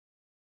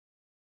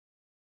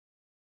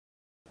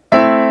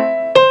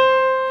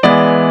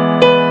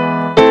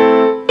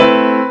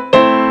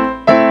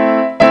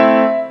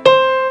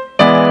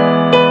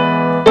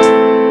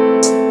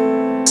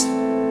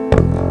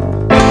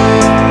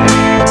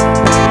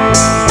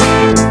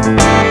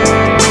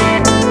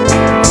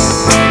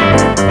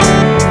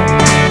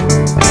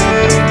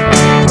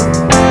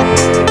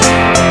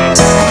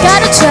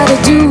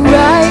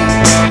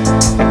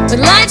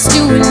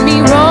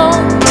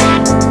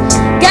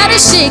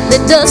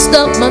dust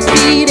off my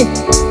feet and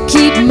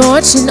keep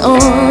marching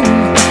on.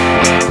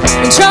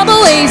 When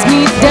trouble weighs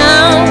me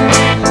down,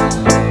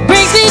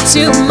 brings me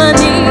to my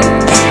knees.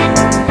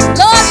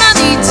 Lord, my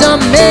needs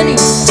are many,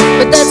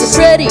 but that's a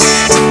pretty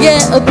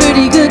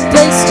good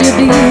place to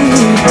be.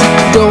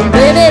 Don't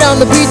blame it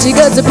on the preacher,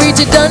 cause the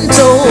preacher done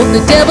told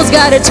the devil's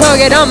got a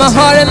target on my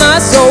heart and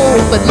my soul.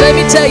 But let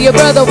me tell you,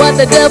 brother, what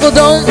the devil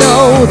don't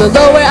know, the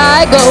lower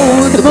I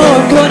go, the more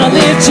I'm gonna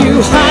lift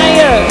you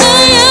higher,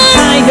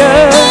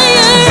 higher, higher.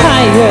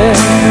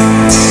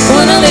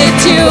 Gonna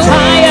lift you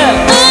higher,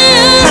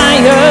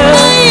 higher,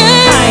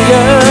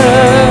 higher.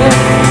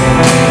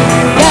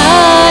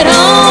 God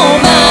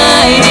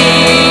Almighty,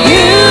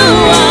 you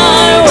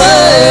are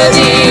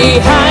worthy.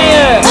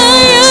 Higher,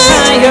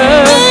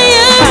 higher,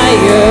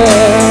 higher.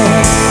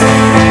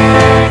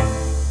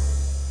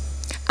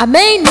 I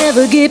may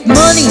never get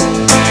money,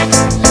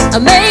 I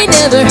may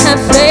never have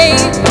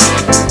fame,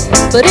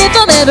 but if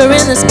I'm ever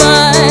in the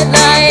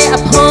spotlight, I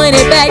point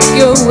it back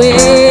your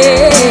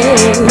way.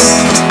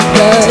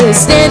 Cause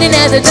standing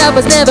at the top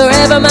was never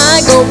ever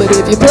my goal, but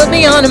if you put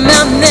me on a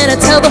mountain, then I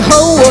tell the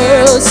whole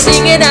world,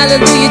 singing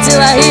hallelujah till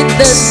I hit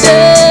the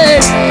dirt.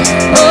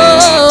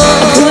 Oh,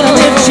 I'm gonna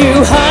lift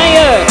you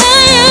higher,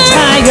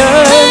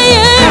 higher,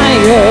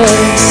 higher.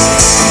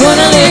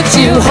 Gonna lift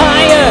you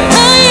higher,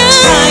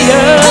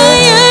 higher,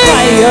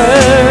 higher.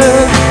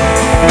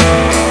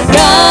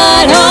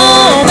 God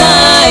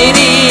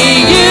Almighty,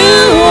 you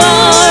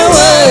are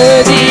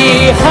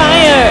worthy.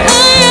 Higher,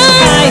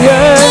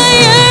 higher,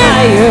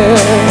 higher.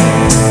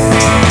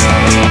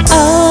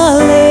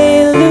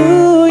 Alleluia,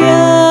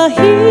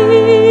 He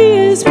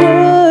is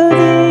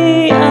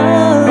worthy.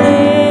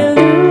 Alleluia,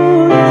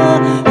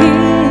 He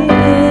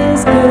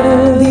is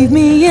good. Leave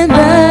me in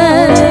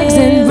rags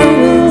and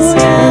ruins,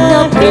 and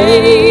I'll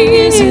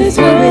praise you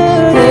through it.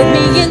 Put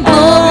me in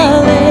glory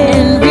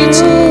and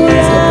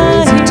riches,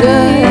 I'll praise you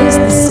just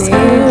the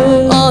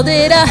same. All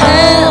that I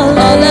have,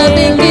 all I've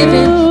been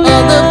given,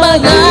 all of my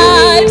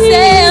life's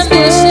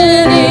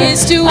ambition is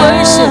to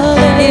worship,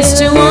 is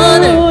to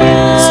honor,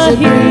 is to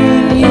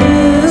bring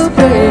you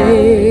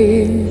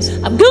praise.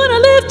 I'm gonna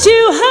lift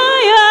you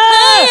higher,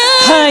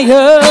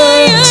 higher,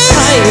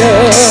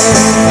 higher.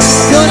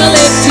 Gonna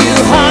lift you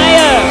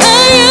higher,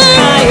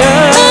 higher,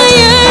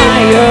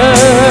 higher.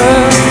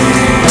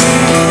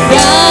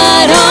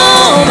 God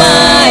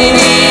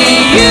Almighty,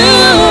 you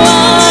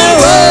are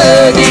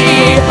worthy.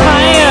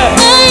 Higher,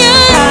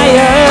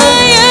 higher,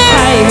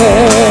 higher.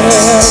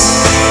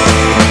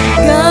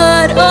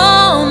 God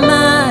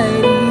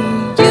Almighty,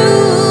 you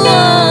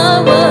are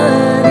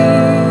worthy.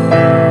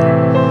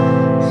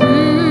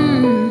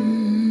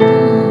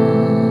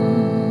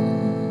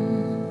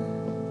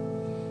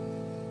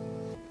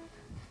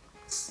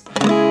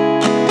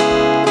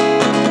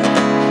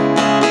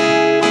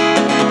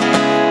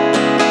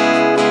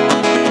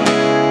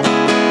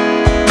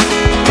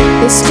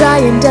 This dry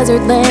and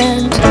desert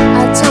land,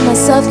 I tell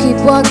myself keep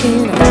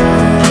walking on.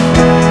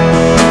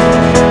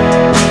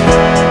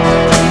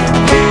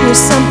 Here's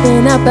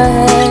something up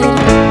ahead,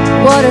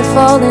 water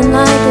falling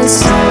like a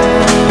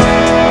song.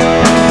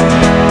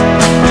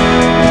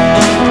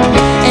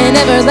 An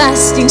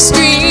everlasting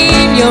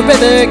stream, your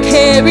river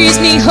carries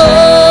me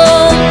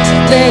home.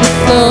 Let it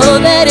flow,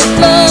 let it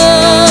flow.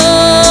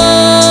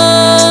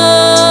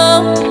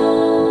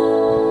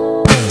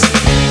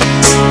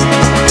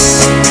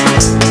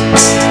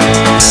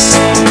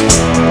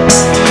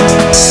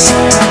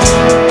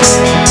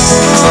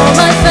 Oh,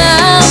 my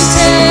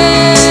fountain,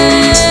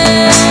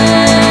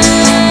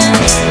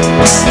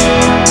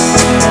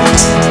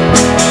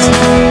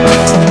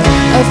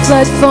 a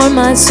flood for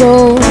my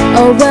soul, a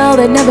well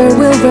that never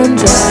will run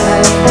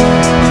dry.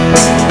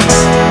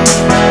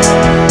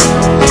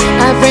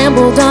 I've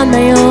rambled on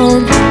my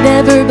own,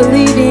 never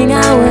believing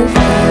I would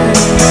find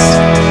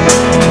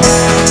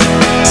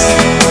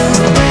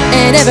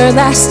an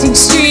everlasting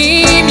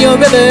stream, your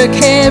river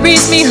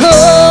carries me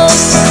home.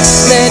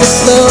 Let it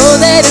flow,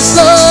 let it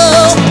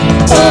flow.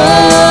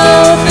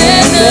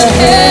 Open the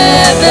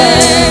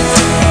heavens,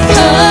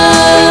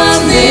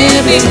 come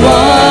living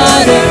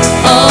water.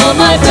 All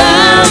my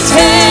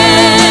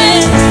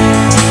fountains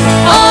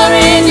are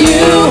in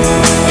you.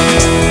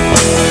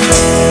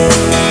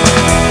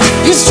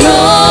 You're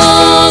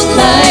strong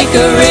like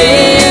a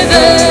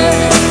river.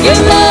 Your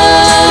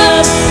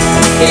love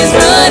is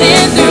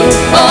running through.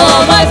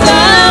 All my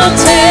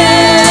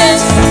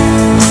fountains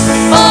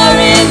are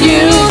in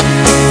you.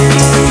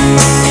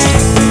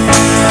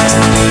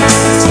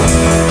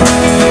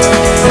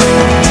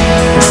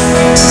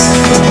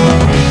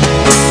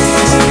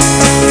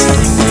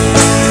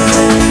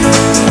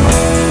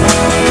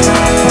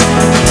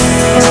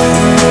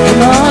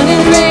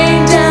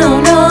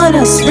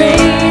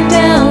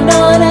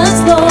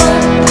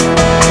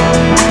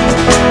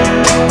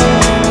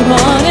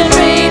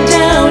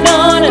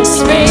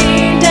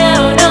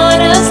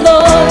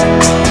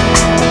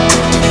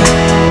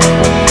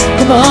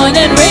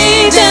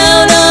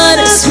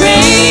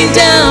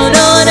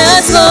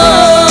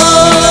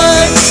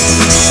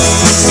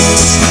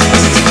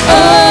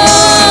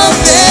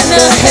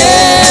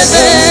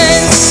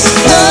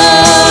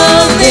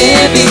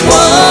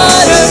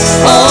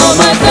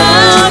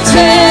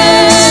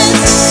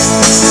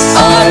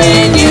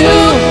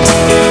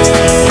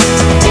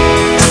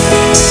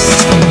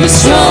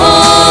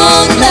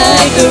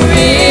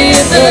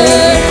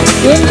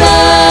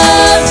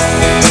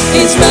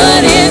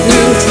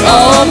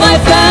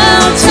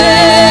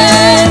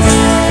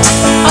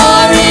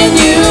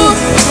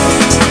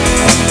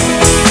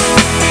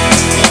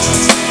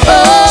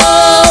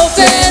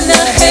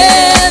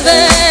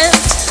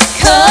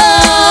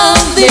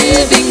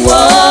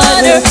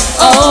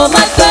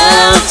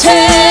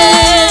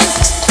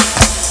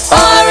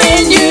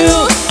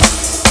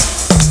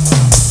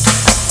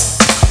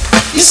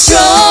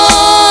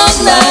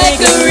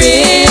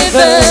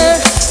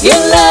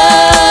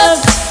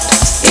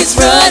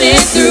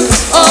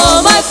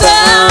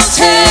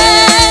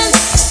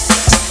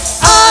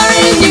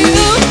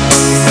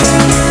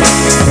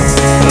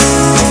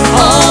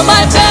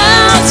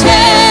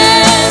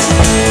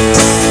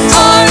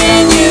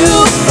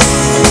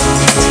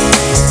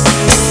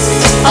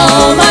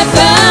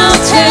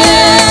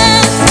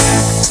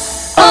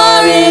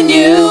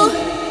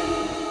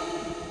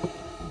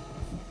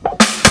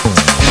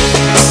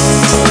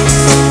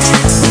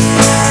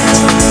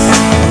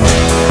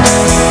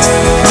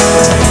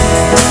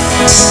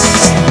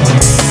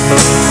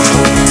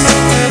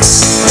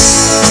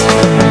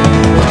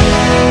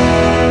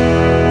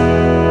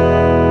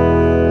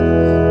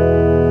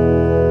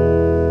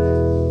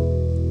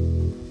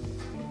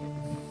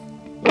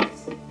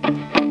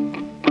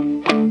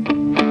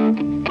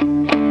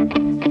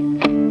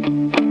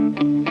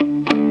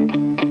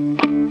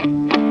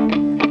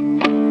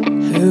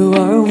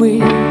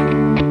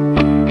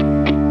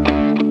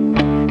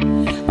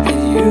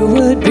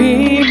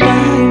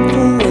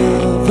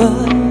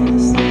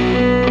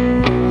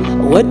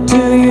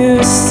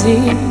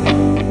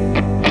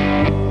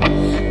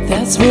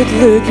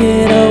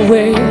 looking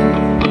away.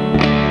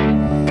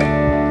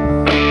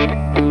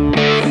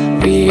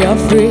 We are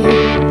free in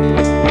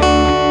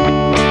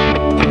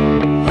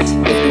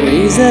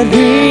ways that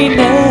we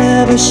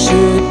never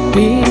should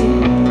be.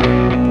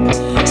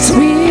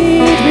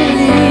 Sweet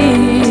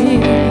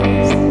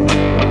release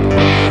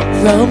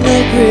from the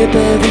grip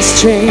of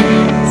these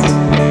chains.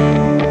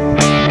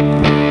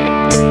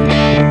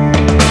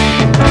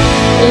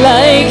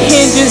 Like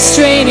hinges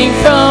straining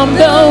from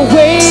the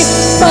weight,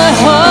 my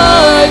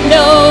heart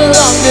no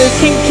longer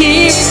can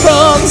keep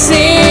from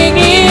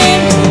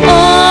singing.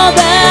 All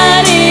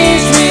that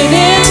is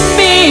within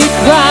me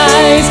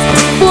cries,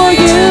 for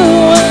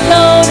you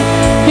alone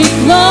be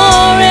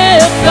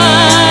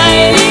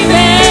glorified,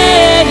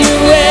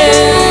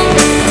 Emmanuel,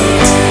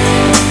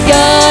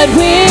 God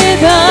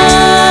with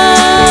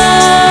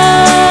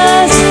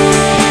us.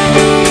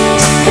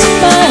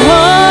 My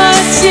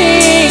heart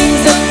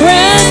sings a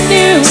brand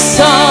new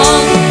song.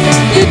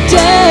 The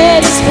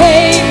debt is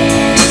paid,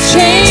 the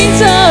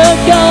chains are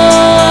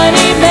gone,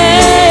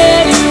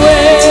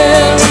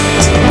 Emmanuel,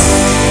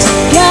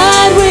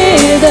 God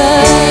with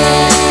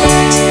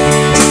us.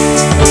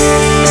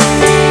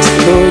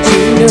 Lord,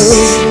 you know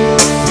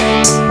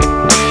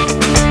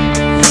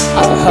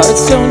our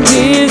hearts don't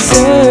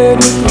deserve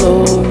your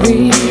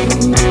glory.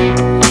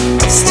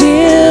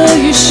 Still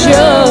you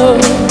show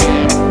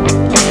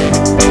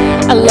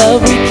a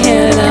love we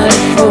cannot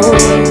afford.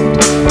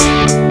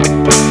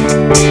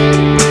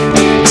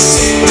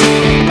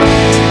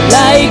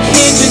 Like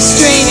hinges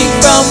straining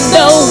from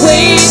the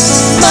weight,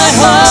 my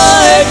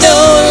heart no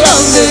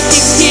longer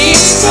can keep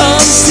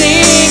from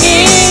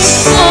singing.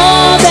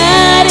 All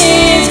that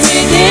is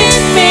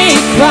within me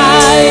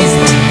cries,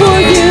 for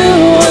you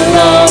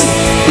alone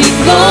be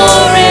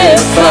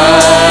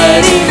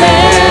glorified,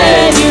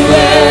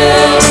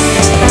 Emmanuel,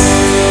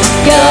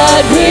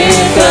 God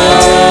with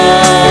us.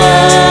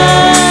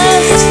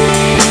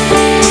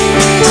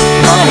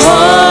 My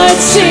heart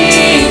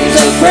sings a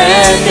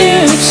brand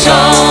new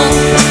song.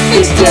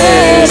 This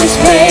debt is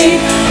paid,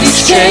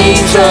 these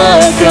chains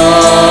are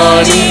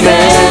gone,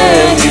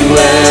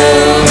 Emmanuel,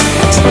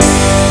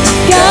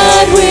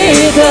 God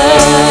with us.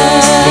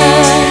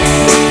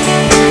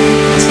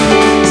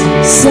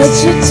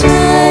 Such a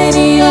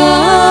tiny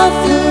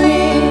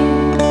offering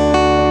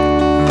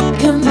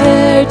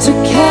compared to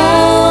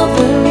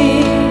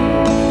Calvary.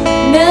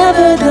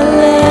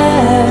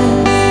 Nevertheless,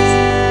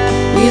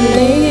 we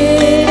lay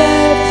it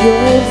at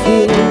your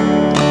feet.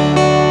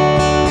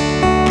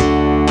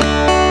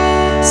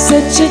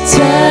 Such a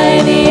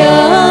tiny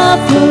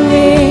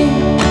offering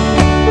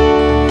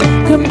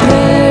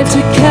compared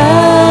to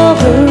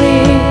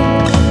Calvary.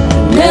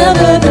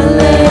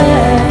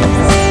 Nevertheless,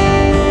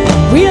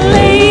 we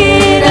lay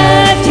it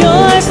at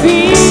your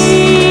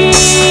feet.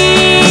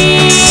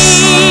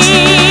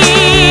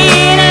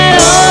 And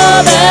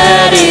all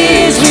that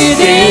is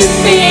within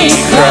me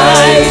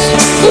cries,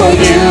 for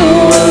you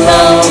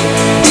alone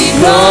be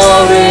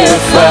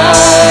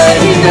glorified,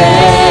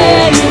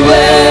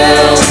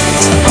 Emmanuel,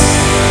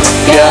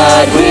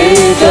 God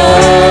with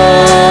us.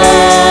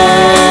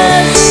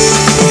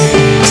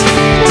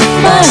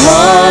 My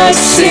heart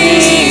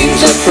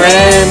sings a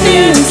brand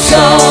new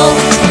song.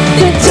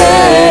 The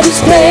debt is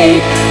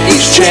paid,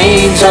 these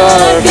chains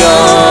are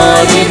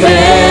gone,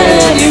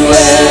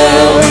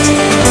 Emmanuel,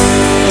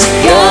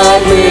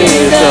 God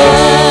with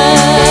us.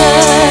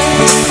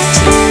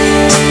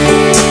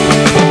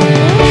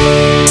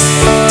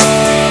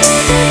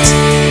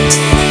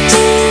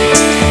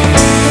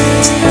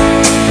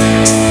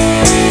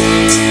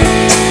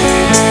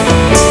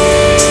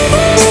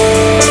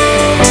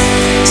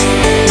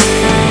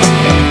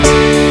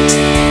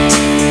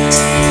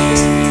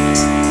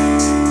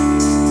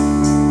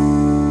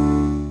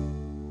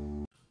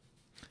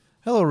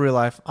 Hello, real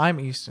life. I'm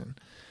Easton,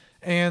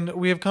 and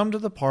we have come to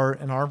the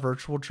part in our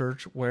virtual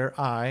church where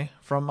I,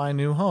 from my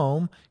new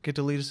home, get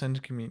to lead us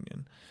into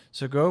communion.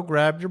 So go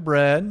grab your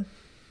bread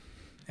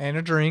and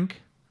a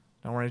drink.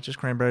 Don't worry, it's just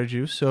cranberry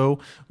juice. So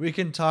we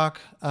can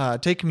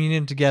take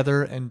communion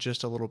together in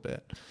just a little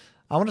bit.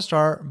 I want to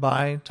start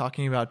by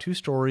talking about two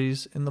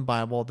stories in the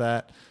Bible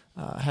that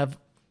have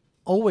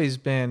always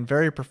been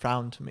very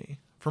profound to me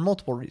for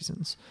multiple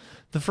reasons.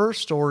 The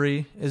first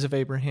story is of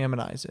Abraham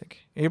and Isaac.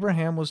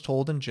 Abraham was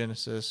told in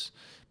Genesis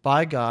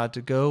by God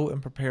to go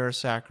and prepare a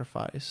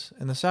sacrifice,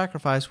 and the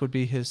sacrifice would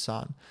be his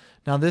son.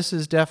 Now, this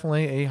is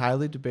definitely a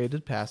highly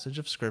debated passage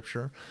of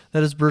Scripture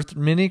that has birthed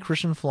many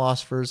Christian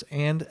philosophers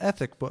and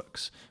ethic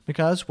books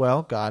because,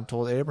 well, God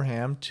told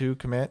Abraham to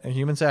commit a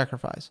human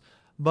sacrifice.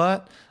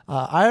 But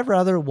I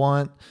rather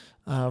want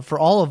for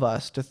all of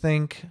us to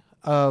think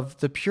of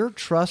the pure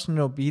trust and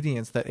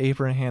obedience that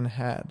Abraham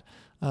had.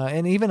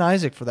 And even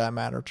Isaac, for that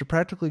matter, to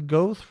practically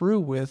go through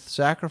with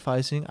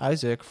sacrificing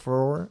Isaac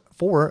for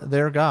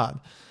their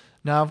God.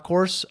 Now, of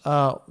course,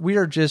 we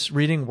are just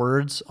reading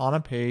words on a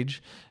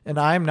page, and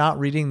I'm not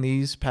reading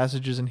these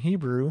passages in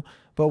Hebrew,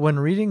 but when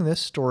reading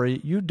this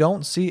story, you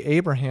don't see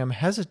Abraham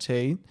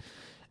hesitate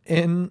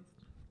in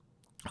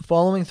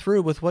following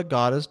through with what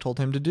God has told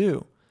him to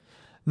do.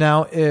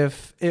 Now,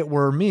 if it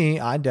were me,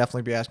 I'd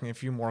definitely be asking a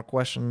few more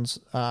questions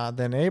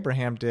than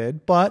Abraham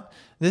did, but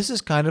this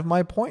is kind of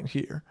my point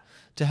here.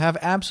 To have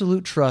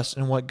absolute trust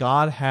in what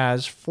God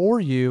has for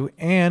you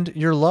and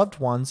your loved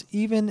ones,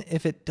 even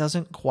if it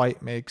doesn't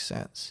quite make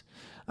sense.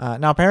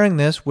 Now, pairing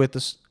this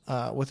with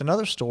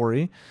another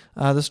story,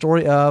 the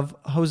story of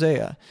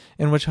Hosea,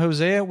 in which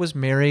Hosea was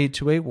married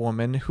to a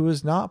woman who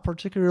was not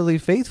particularly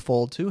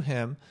faithful to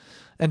him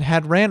and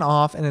had ran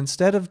off, and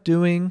instead of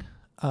doing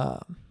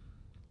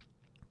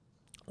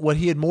what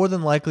he had more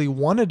than likely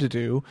wanted to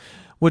do,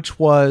 which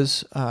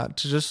was to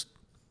just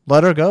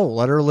let her go,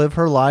 let her live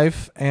her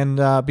life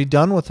and be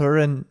done with her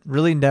and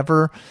really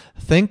never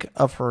think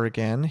of her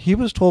again. He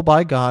was told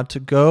by God to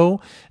go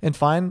and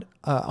find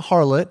a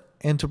harlot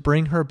and to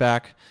bring her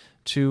back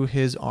to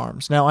his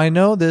arms. Now, I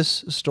know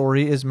this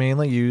story is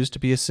mainly used to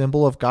be a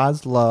symbol of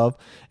God's love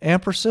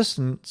and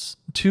persistence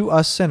to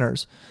us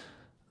sinners,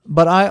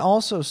 but I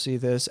also see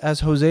this as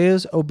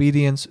Hosea's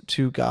obedience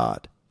to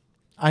God.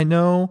 I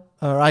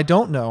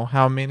don't know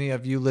how many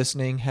of you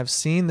listening have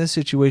seen this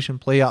situation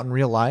play out in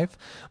real life,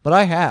 but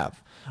I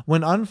have.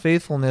 When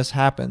unfaithfulness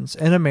happens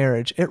in a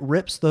marriage, it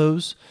rips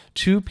those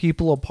two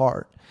people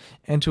apart.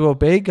 And to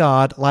obey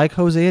God like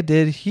Hosea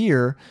did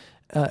here,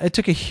 it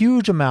took a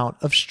huge amount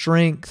of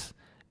strength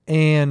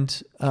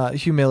and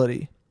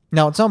humility.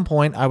 Now, at some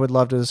point, I would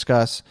love to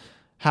discuss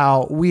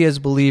how we as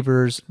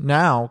believers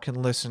now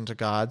can listen to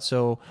God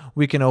so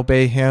we can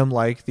obey him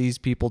like these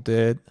people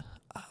did,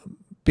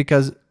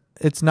 because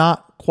it's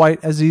not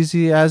quite as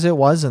easy as it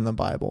was in the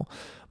Bible.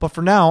 But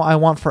for now, I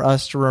want for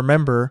us to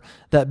remember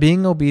that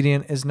being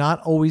obedient is not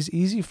always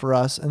easy for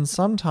us, and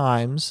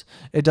sometimes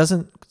it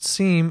doesn't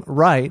seem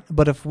right,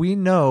 but if we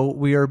know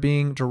we are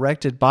being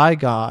directed by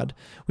God,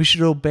 we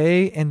should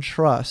obey and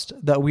trust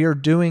that we are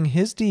doing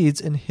his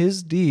deeds, and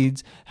his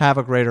deeds have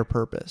a greater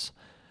purpose.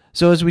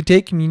 So as we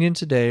take communion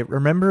today,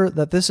 remember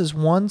that this is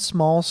one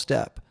small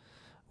step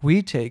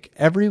we take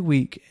every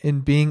week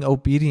in being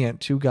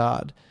obedient to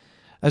God,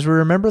 as we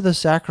remember the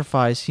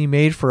sacrifice he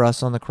made for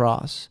us on the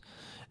cross,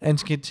 and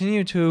to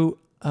continue to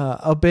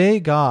obey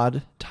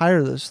God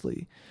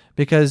tirelessly,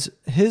 because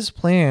his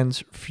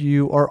plans for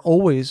you are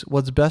always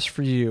what's best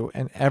for you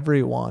and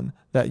everyone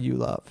that you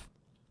love.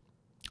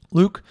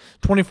 Luke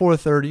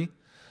 24:30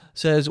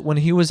 says, when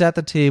he was at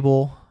the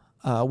table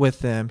with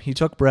them, he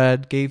took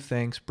bread, gave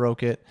thanks,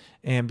 broke it,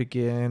 and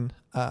began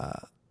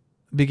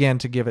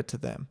to give it to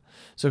them.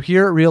 So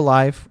here at Real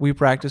Life, we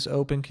practice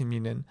open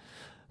communion.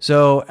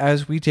 So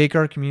as we take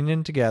our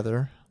communion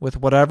together with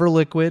whatever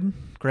liquid,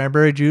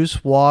 cranberry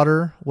juice,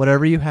 water,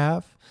 whatever you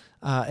have,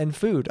 and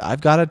food. I've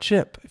got a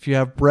chip. If you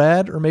have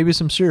bread or maybe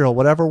some cereal,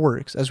 whatever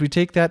works. As we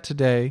take that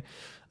today,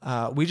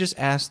 we just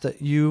ask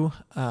that you,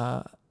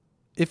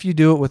 if you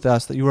do it with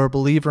us, that you are a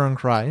believer in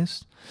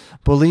Christ,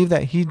 believe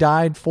that he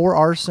died for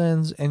our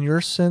sins and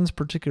your sins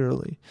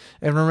particularly.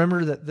 And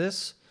remember that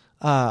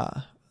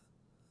the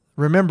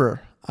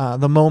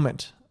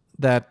moment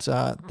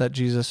that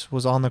Jesus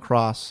was on the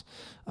cross,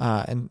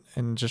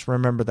 and just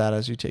remember that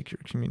as you take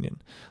your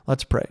communion.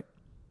 Let's pray.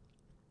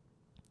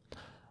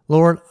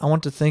 Lord, I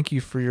want to thank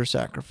you for your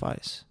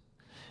sacrifice.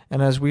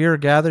 And as we are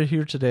gathered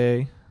here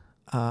today,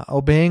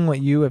 obeying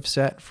what you have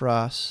set for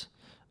us,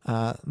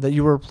 that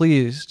you were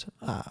pleased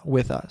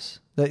with us,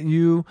 that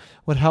you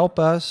would help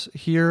us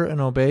hear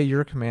and obey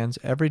your commands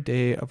every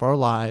day of our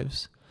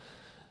lives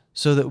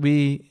so that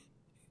we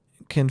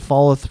can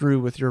follow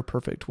through with your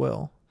perfect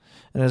will.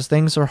 And as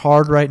things are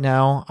hard right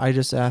now, I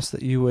just ask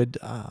that you would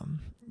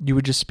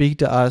just speak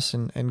to us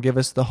and give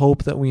us the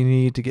hope that we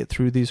need to get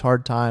through these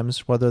hard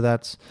times, whether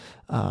that's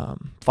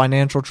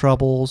financial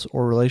troubles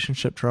or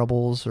relationship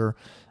troubles or,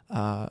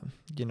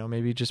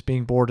 maybe just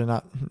being bored and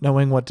not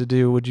knowing what to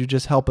do. Would you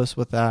just help us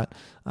with that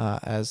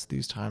as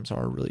these times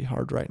are really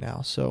hard right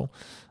now? So,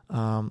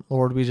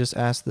 Lord, we just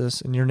ask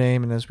this in your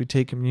name, and as we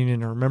take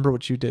communion and remember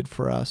what you did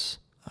for us,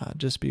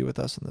 just be with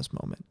us in this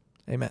moment.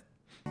 Amen.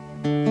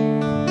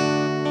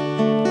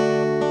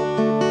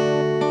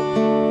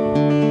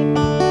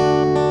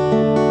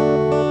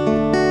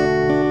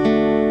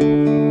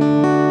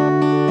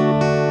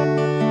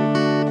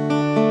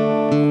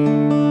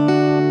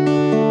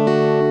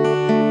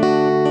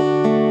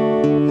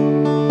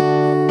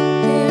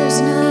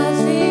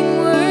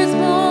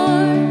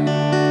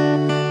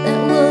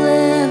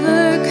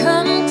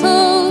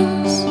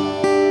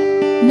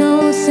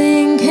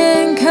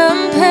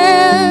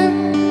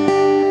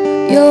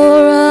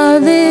 You're a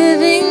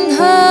living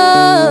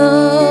hope.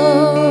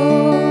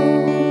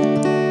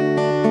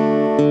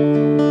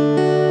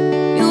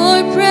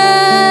 Your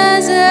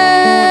presence,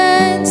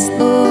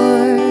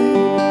 Lord.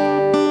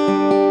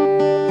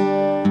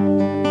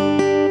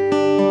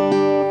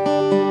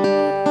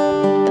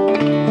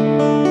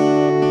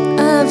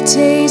 I've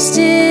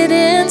tasted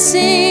and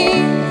seen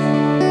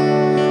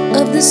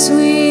of the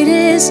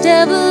sweetest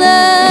of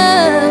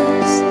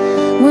loves,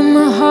 when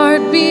my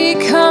heart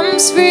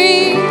becomes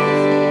free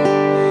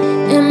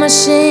and my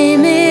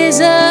shame is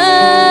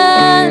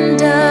undone.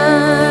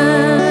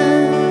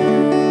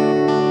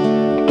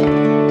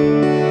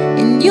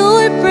 In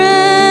your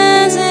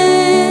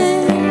presence,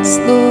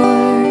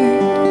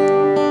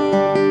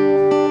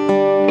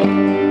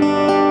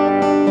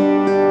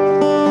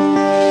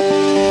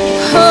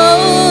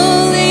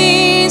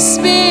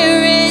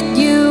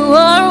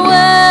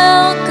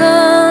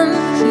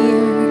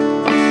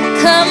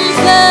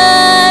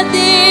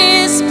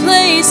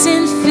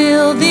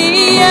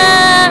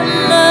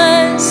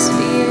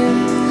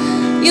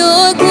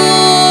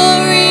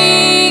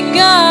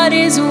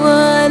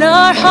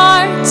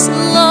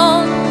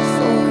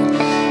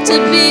 to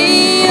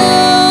be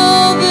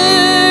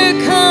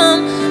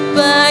overcome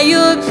by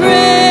your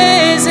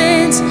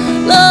presence,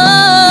 Lord.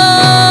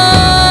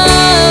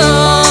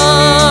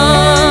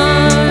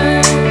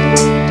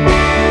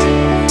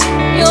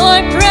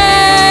 Your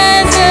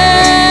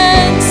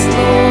presence,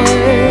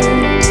 Lord.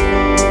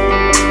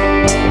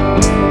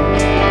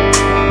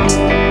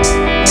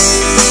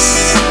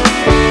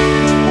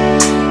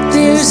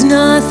 There's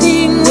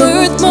nothing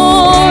worth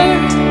more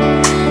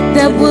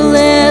that will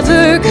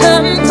ever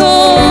come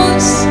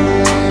close.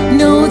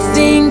 No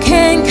thing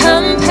can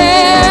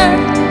compare.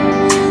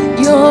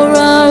 You're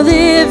our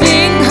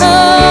living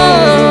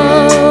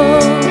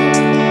hope.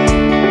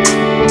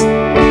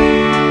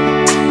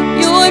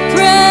 Your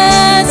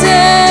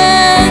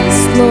presence,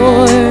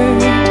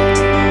 Lord.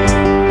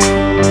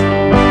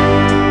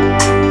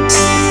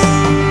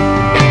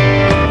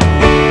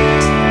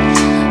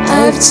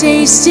 I've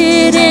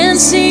tasted and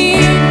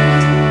seen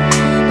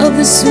of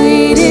the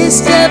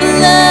sweetest of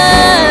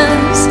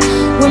loves,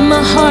 when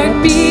my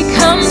heart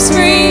becomes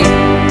free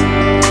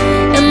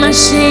and my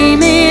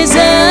shame is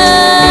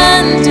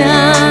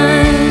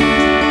undone.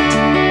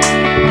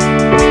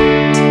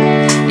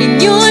 In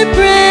your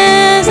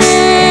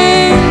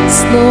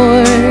presence,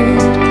 Lord.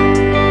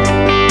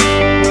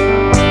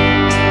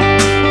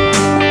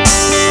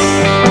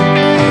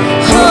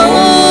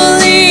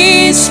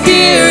 Holy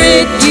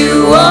Spirit,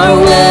 you are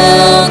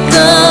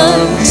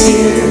welcome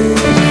here.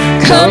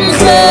 Come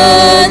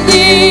flood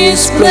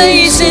this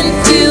place and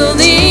fill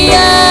the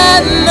atmosphere.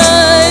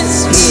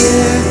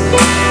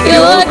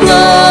 Your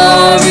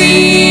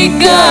glory,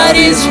 God,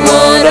 is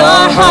what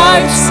our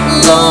hearts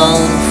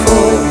long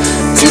for.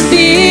 To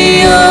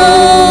be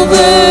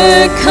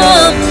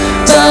overcome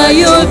by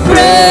your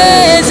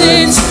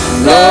presence,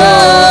 Lord.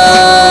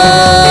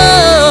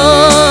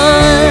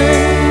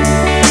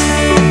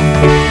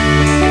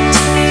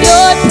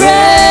 Your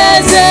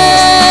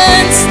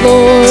presence,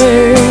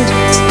 Lord.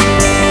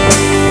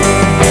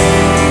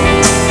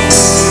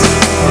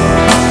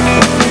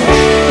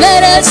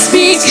 Let us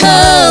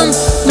become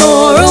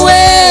more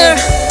aware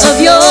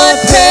of your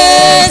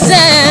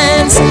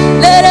presence.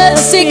 Let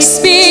us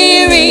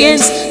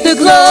experience the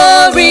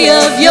glory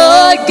of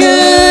your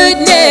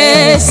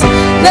goodness.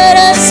 Let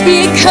us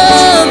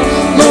become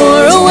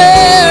more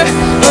aware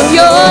of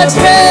your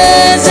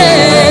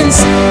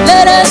presence.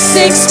 Let us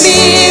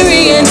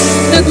experience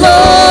the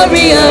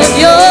glory of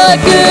your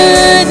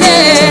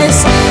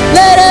goodness.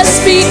 Let us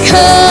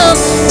become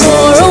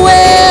more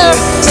aware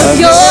of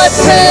your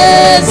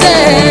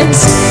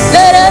presence.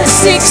 Let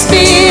us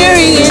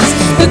experience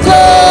the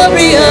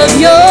glory of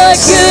your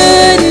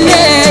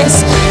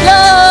goodness,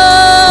 Lord.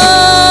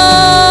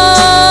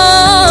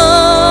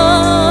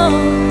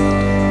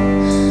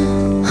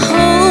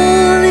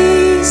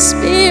 Holy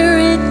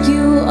Spirit,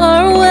 you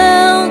are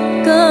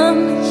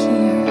welcome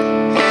here.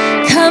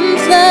 Come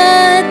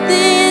flood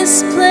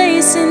this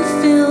place and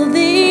fill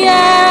the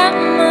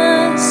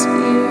atmosphere.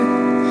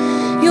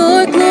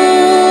 Your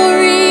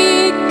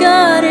glory,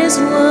 God, is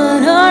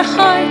what our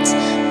hearts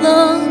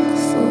long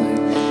for.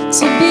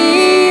 To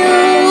be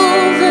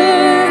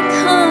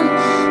overcome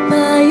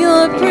by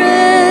your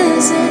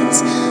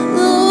presence,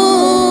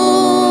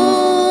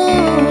 Lord.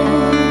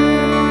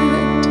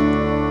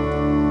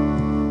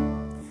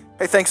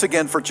 Hey, thanks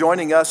again for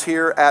joining us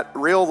here at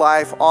Real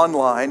Life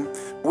Online.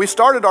 We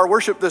started our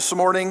worship this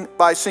morning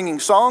by singing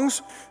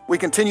songs. We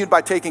continued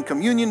by taking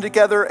communion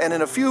together, and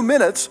in a few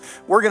minutes,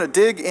 we're going to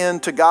dig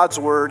into God's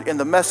Word in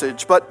the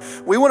message. But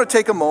we want to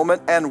take a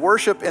moment and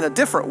worship in a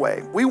different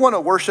way. We want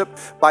to worship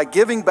by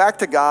giving back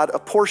to God a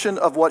portion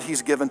of what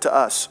He's given to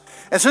us.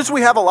 And since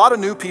we have a lot of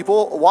new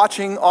people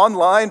watching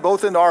online,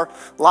 both in our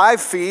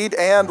live feed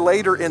and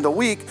later in the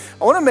week,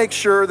 I want to make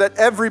sure that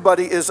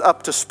everybody is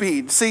up to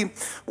speed. See,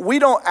 we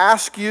don't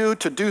ask you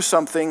to do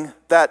something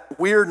that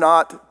we're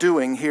not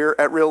doing here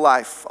at Real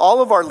Life.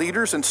 All of our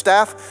leaders and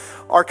staff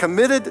are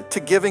committed to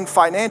giving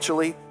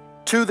financially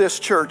to this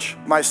church,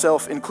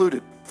 myself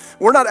included.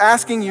 We're not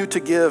asking you to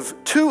give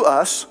to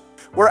us,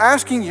 we're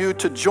asking you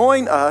to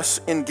join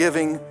us in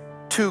giving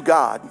to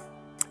God.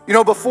 You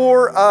know,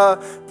 before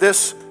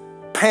this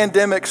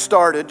pandemic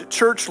started,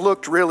 church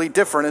looked really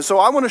different. And so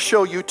I want to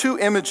show you two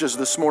images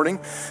this morning.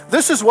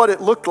 This is what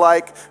it looked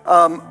like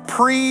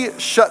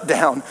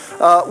pre-shutdown,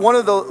 one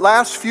of the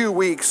last few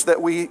weeks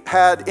that we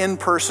had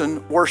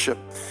in-person worship.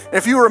 And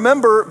if you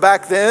remember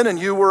back then and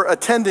you were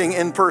attending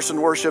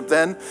in-person worship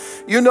then,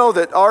 you know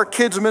that our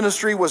kids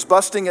ministry was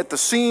busting at the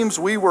seams.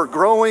 We were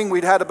growing.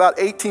 We'd had about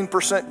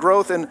 18%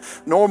 growth in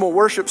normal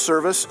worship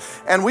service.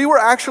 And we were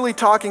actually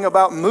talking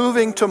about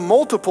moving to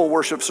multiple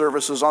worship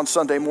services on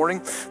Sunday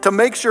morning to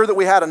make sure that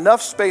we had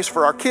enough space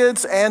for our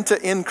kids and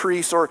to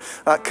increase or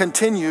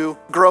continue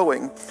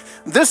growing.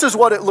 This is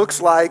what it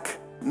looks like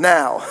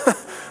now.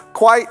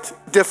 Quite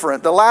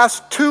different. The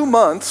last 2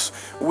 months,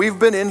 we've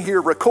been in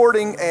here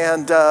recording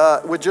and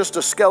with just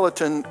a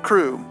skeleton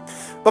crew.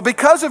 But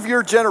because of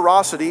your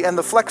generosity and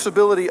the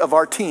flexibility of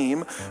our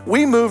team,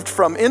 we moved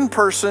from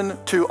in-person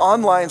to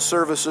online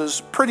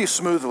services pretty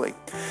smoothly.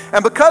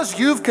 And because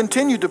you've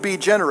continued to be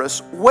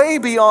generous way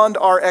beyond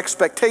our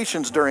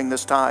expectations during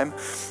this time,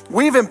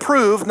 we've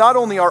improved not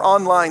only our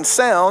online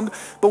sound,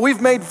 but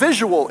we've made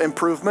visual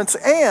improvements,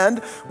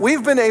 and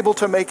we've been able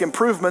to make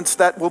improvements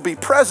that will be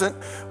present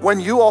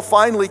when you all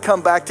finally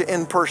come back to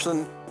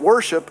in-person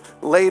worship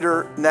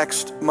later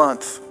next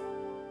month.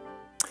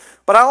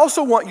 But I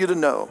also want you to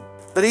know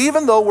that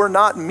even though we're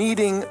not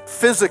meeting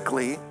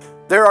physically,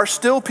 there are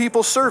still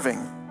people serving.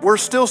 We're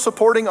still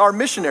supporting our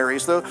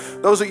missionaries,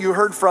 those that you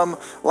heard from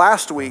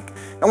last week.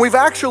 And we've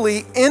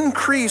actually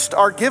increased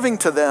our giving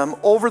to them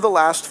over the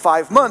last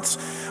 5 months,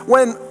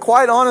 when,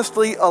 quite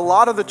honestly, a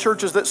lot of the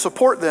churches that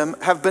support them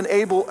have been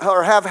able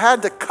or have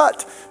had to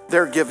cut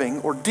their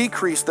giving or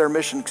decrease their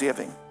mission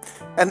giving.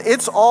 And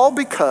it's all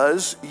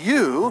because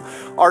you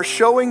are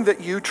showing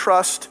that you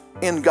trust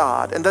in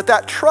God, and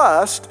that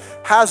trust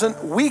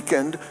hasn't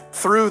weakened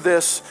through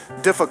this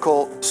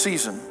difficult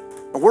season.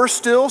 We're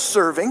still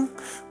serving,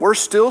 we're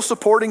still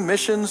supporting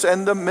missions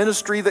and the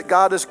ministry that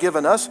God has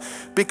given us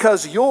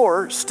because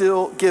you're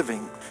still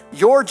giving.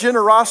 Your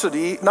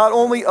generosity not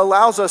only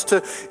allows us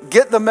to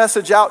get the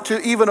message out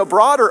to even a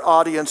broader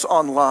audience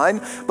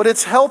online, but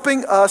it's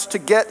helping us to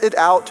get it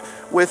out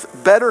with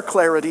better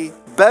clarity,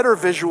 better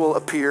visual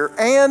appeal,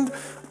 and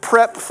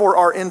prep for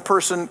our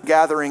in-person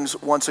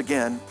gatherings once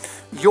again.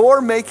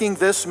 You're making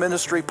this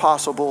ministry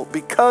possible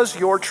because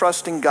you're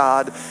trusting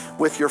God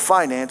with your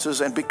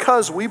finances, and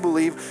because we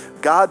believe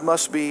God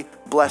must be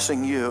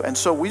blessing you. And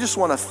so we just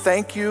want to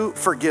thank you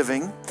for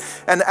giving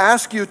and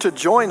ask you to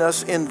join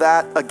us in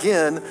that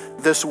again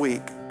this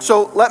week.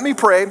 So let me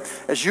pray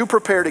as you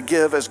prepare to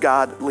give as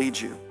God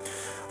leads you.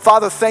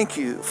 Father, thank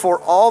you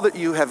for all that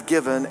you have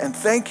given, and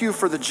thank you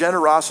for the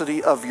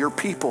generosity of your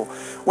people.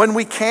 When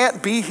we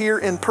can't be here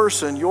in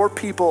person, your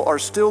people are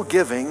still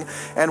giving,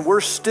 and we're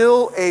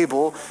still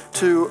able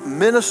to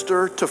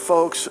minister to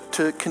folks,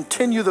 to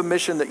continue the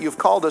mission that you've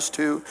called us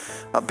to,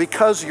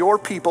 because your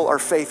people are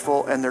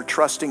faithful and they're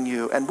trusting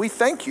you. And we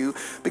thank you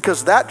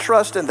because that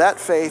trust and that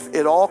faith,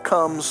 it all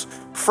comes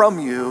from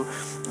you.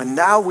 And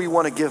now we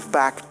want to give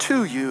back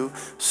to you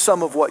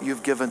some of what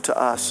you've given to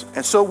us.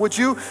 And so would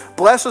you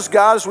bless us,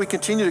 God, as we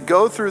continue to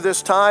go through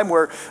this time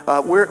where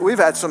we've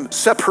had some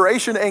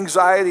separation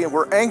anxiety and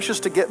we're anxious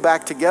to get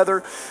back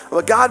together.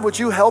 But God, would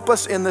you help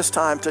us in this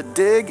time to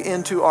dig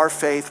into our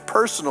faith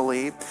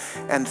personally?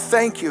 And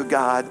thank you,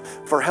 God,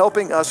 for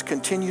helping us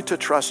continue to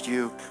trust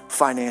you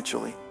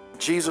financially. In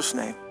Jesus'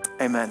 name.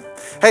 Amen.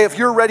 Hey, if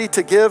you're ready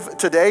to give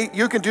today,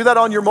 you can do that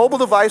on your mobile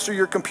device or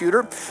your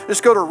computer.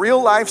 Just go to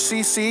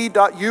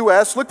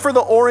reallifecc.us. Look for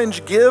the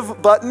orange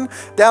Give button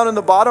down in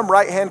the bottom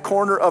right-hand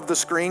corner of the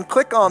screen.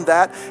 Click on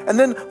that, and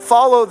then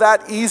follow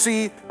that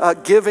easy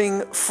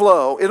giving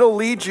flow. It'll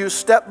lead you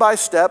step by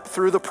step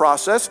through the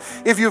process.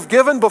 If you've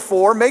given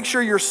before, make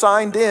sure you're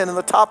signed in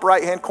the top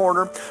right-hand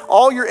corner.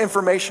 All your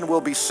information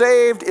will be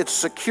saved. It's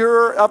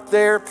secure up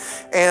there,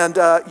 and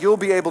you'll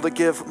be able to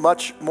give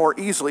much more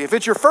easily. If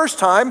it's your first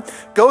time,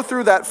 go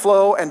through that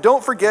flow, and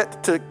don't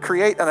forget to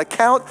create an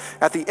account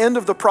at the end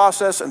of the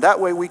process, and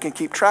that way we can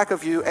keep track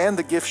of you and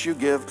the gifts you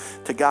give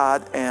to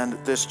God and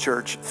this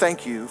church.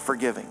 Thank you for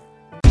giving.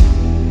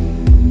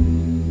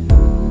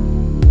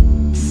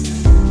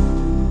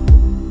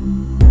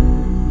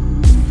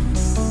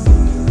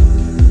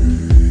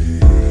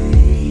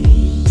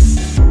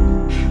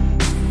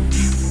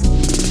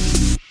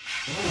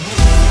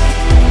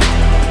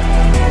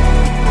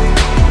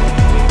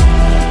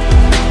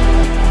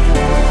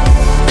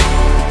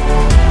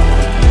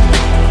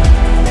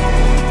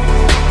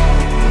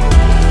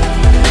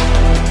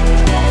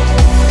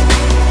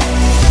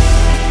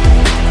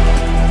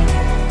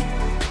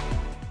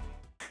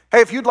 Hey,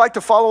 if you'd like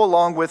to follow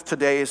along with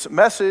today's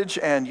message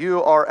and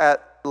you are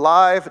at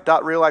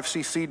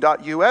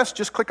live.reallifecc.us,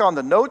 just click on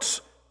the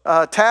Notes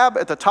tab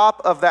at the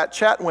top of that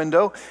chat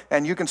window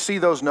and you can see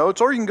those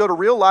notes. Or you can go to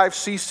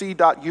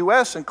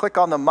reallifecc.us and click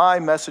on the My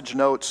Message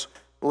Notes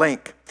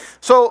link.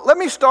 So let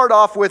me start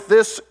off with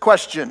this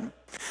question.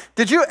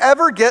 Did you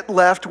ever get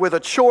left with a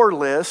chore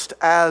list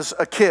as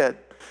a kid?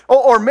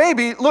 Or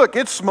maybe, look,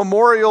 it's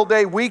Memorial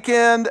Day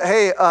weekend.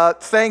 Hey,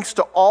 thanks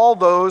to all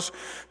those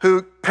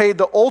who paid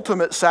the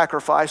ultimate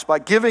sacrifice by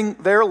giving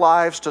their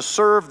lives to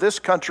serve this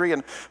country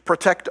and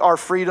protect our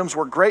freedoms.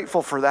 We're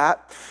grateful for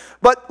that.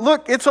 But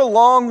look, it's a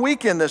long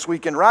weekend this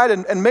weekend, right?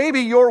 And maybe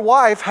your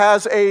wife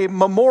has a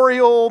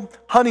memorial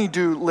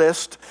honeydew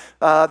list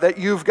that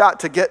you've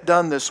got to get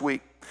done this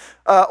week.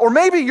 Or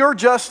maybe you're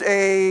just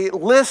a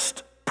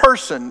list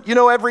person. You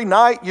know, every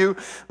night you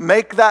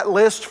make that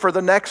list for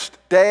the next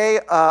day.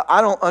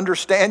 I don't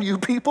understand you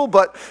people,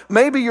 but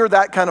maybe you're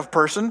that kind of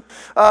person.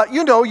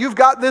 You've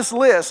got this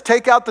list.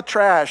 Take out the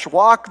trash,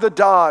 walk the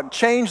dog,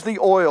 change the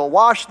oil,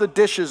 wash the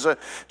dishes,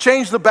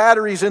 change the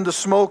batteries into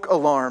smoke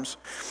alarms.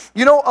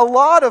 You know, a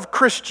lot of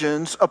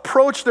Christians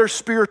approach their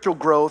spiritual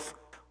growth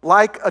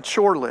like a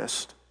chore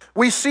list.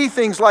 We see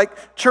things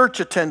like church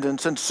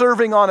attendance and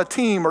serving on a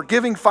team or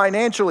giving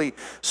financially,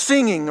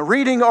 singing,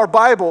 reading our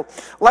Bible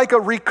like a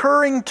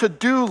recurring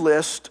to-do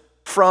list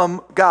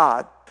from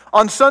God.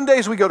 On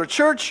Sundays, we go to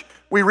church,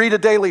 we read a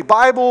daily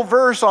Bible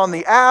verse on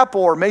the app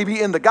or maybe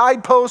in the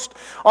guidepost.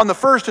 On the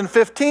 1st and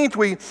 15th,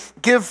 we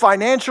give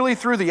financially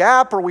through the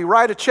app or we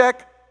write a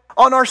check.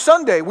 On our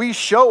Sunday, we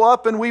show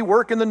up and we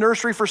work in the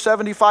nursery for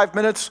 75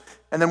 minutes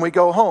and then we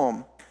go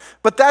home.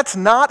 But that's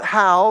not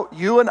how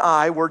you and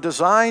I were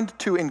designed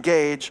to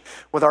engage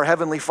with our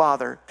Heavenly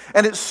Father.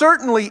 And it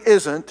certainly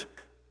isn't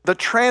the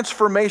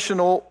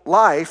transformational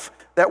life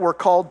that we're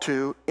called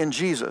to in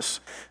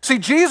Jesus. See,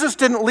 Jesus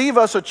didn't leave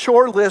us a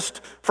chore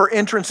list for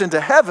entrance into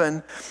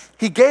heaven.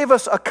 He gave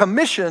us a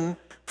commission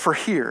for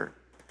here.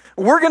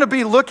 We're going to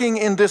be looking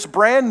in this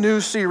brand new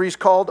series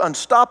called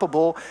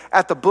Unstoppable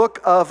at the book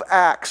of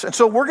Acts. And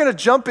so we're going to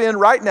jump in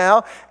right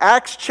now,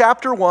 Acts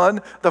chapter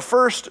 1, the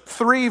first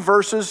 3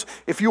 verses,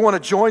 if you want to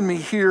join me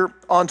here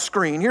on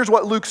screen. Here's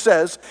what Luke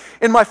says.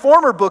 In my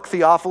former book,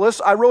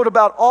 Theophilus, I wrote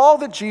about all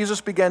that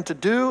Jesus began to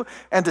do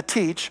and to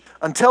teach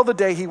until the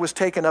day he was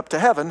taken up to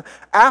heaven,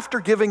 after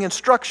giving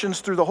instructions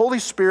through the Holy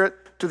Spirit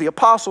to the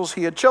apostles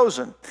he had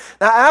chosen.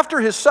 Now,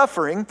 after his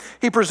suffering,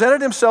 he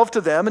presented himself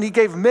to them, and he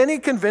gave many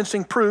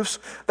convincing proofs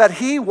that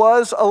he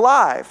was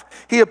alive.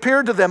 He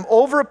appeared to them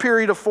over a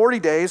period of 40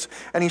 days,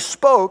 and he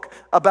spoke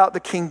about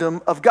the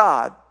kingdom of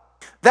God.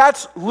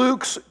 That's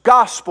Luke's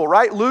gospel,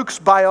 right? Luke's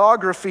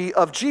biography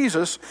of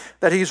Jesus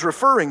that he's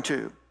referring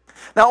to.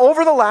 Now,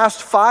 over the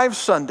last 5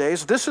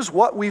 Sundays, this is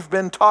what we've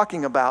been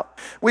talking about.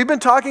 We've been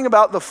talking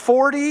about the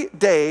 40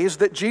 days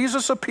that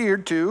Jesus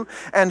appeared to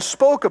and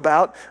spoke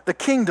about the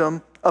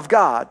kingdom of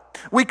God.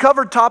 We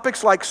covered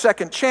topics like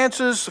second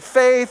chances,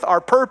 faith,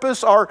 our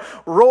purpose, our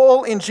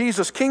role in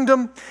Jesus'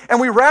 kingdom, and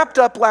we wrapped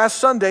up last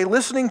Sunday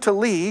listening to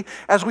Lee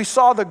as we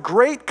saw the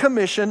Great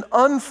Commission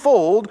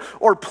unfold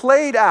or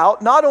played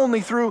out not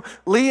only through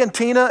Lee and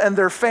Tina and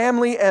their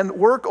family and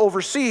work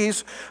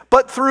overseas,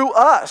 but through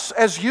us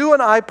as you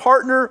and I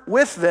partner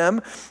with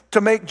them to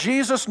make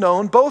Jesus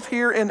known both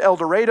here in El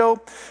Dorado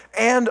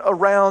and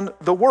around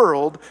the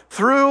world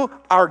through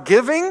our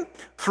giving,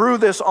 through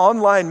this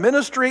online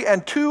ministry,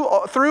 and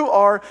through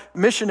our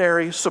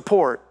missionary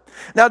support.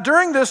 Now,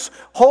 during this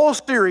whole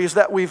series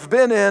that we've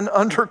been in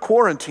under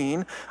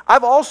quarantine,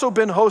 I've also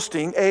been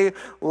hosting a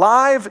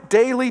live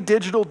daily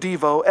digital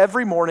Devo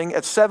every morning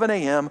at 7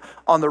 a.m.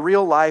 on the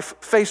Real Life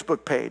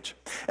Facebook page.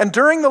 And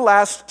during the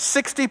last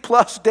 60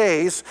 plus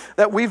days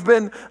that we've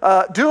been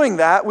doing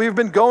that, we've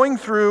been going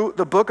through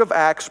the book of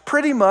Acts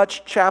pretty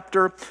much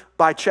chapter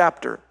by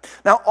chapter.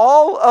 Now,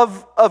 all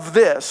of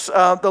this,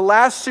 the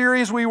last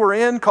series we were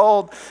in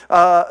called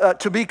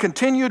To Be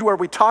Continued, where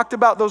we talked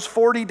about those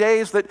 40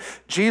 days that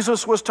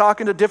Jesus was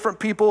talking to different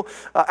people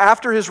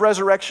after his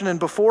resurrection and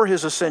before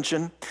his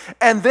ascension,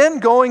 and then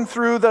going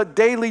through the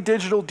daily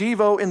digital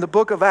Devo in the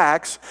book of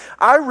Acts,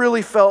 I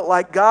really felt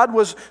like God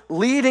was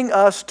leading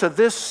us to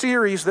this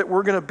series that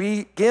we're going to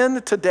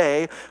begin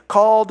today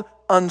called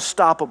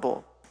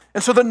Unstoppable.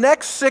 And so the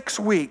next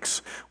 6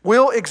 weeks,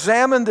 we'll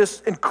examine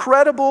this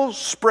incredible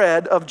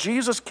spread of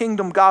Jesus'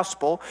 kingdom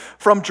gospel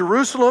from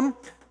Jerusalem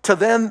to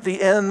then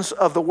the ends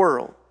of the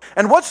world.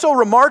 And what's so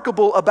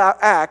remarkable about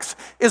Acts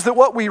is that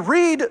what we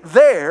read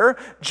there,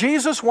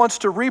 Jesus wants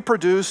to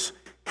reproduce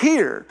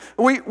here.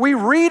 We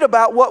read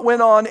about what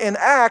went on in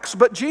Acts,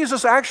 but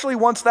Jesus actually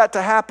wants that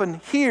to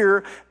happen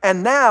here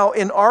and now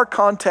in our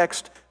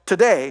context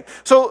today.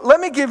 So let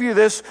me give you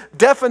this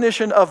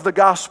definition of the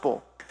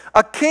gospel.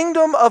 A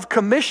kingdom of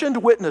commissioned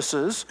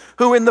witnesses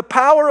who in the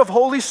power of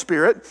Holy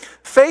Spirit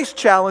face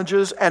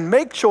challenges and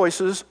make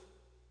choices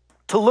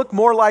to look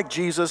more like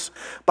Jesus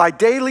by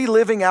daily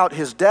living out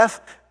his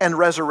death and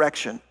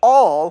resurrection,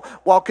 all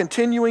while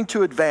continuing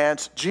to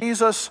advance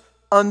Jesus'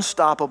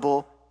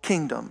 unstoppable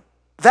kingdom.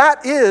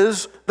 That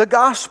is the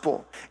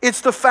gospel.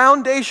 It's the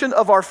foundation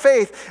of our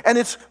faith, and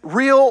it's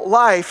real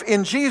life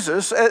in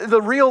Jesus,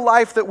 the real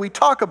life that we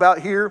talk about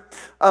here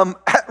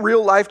at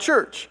Real Life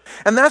Church.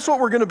 And that's what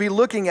we're going to be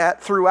looking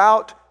at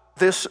throughout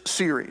this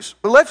series.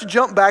 But let's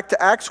jump back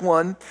to Acts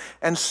 1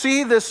 and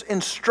see this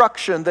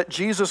instruction that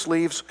Jesus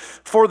leaves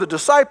for the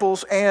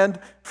disciples and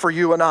for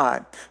you and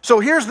I.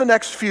 So here's the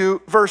next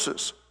few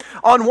verses.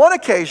 On one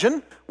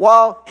occasion,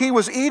 while he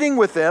was eating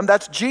with them,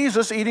 that's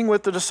Jesus eating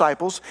with the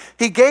disciples,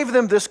 he gave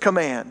them this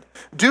command: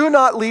 do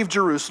not leave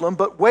Jerusalem,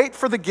 but wait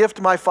for the gift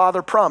my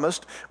Father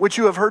promised, which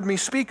you have heard me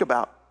speak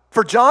about.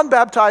 For John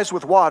baptized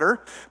with water,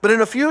 but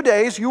in a few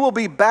days you will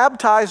be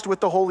baptized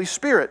with the Holy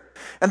Spirit.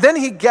 And then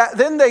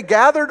they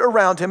gathered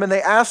around him and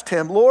they asked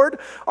him, Lord,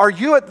 are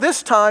you at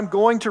this time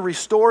going to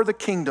restore the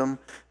kingdom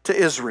to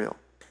Israel?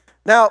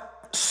 Now,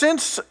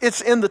 since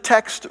it's in the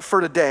text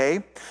for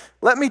today,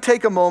 let me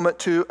take a moment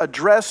to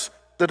address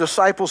the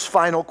disciples'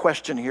 final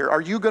question here. Are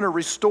you going to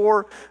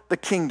restore the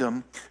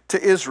kingdom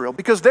to Israel?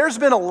 Because there's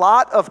been a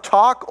lot of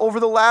talk over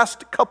the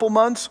last couple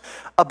months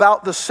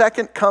about the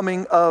second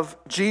coming of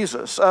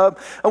Jesus. And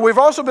we've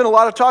also been a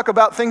lot of talk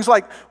about things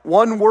like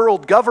one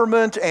world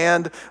government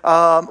and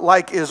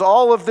is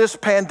all of this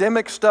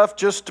pandemic stuff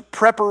just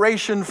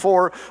preparation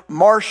for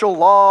martial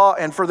law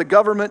and for the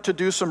government to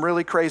do some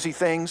really crazy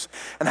things?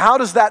 And how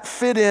does that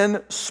fit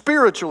in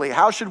spiritually?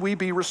 How should we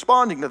be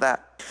responding to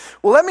that?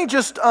 Well, let me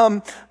just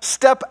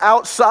step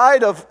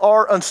outside of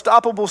our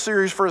Unstoppable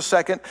series for a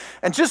second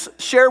and just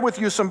share with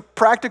you some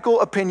practical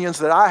opinions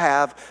that I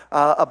have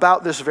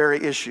about this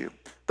very issue.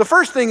 The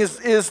first thing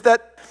is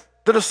that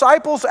the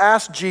disciples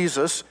asked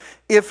Jesus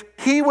if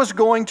he was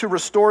going to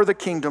restore the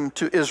kingdom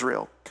to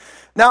Israel.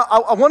 Now,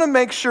 I want to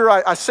make sure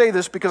I say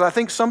this because I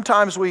think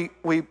sometimes we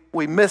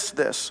miss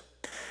this.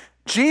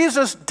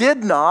 Jesus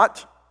did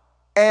not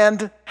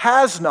and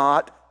has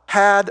not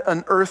had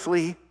an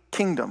earthly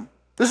kingdom.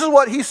 This is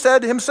what he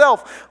said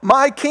himself.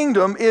 My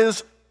kingdom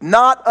is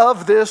not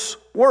of this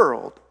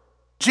world.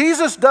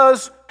 Jesus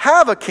does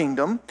have a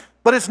kingdom,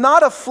 but it's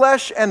not a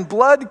flesh and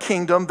blood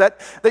kingdom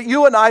that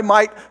you and I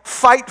might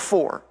fight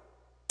for.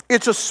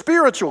 It's a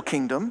spiritual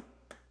kingdom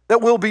that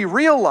will be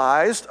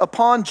realized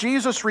upon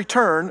Jesus'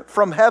 return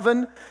from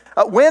heaven,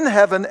 when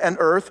heaven and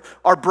earth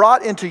are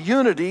brought into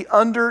unity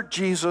under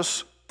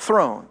Jesus'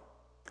 throne.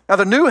 Now,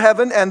 the new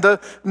heaven and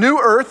the new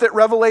earth that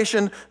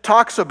Revelation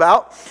talks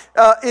about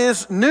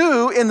is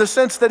new in the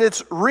sense that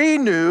it's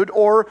renewed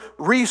or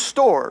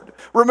restored.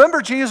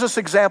 Remember Jesus'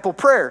 example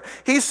prayer.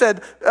 He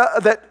said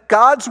that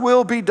God's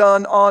will be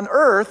done on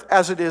earth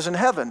as it is in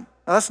heaven.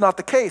 Now, that's not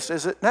the case,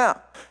 is it now?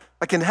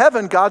 Like in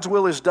heaven, God's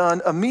will is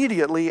done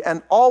immediately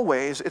and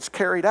always it's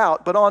carried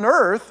out. But on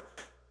earth,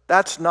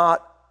 that's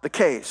not the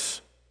case.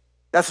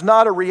 That's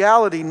not a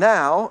reality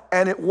now,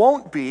 and it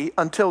won't be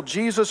until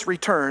Jesus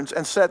returns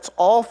and sets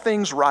all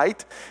things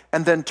right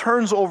and then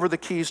turns over the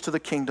keys to the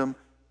kingdom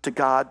to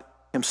God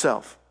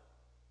himself.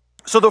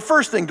 So the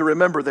first thing to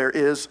remember there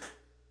is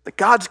that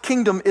God's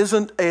kingdom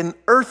isn't an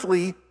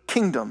earthly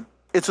kingdom.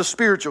 It's a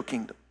spiritual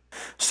kingdom.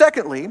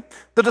 Secondly,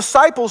 the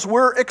disciples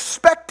were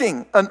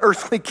expecting an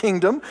earthly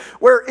kingdom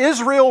where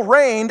Israel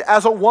reigned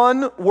as a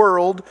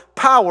one-world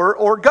power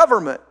or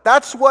government.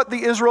 That's what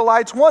the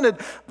Israelites wanted.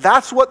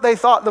 That's what they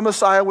thought the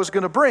Messiah was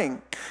going to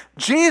bring.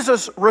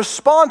 Jesus'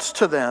 response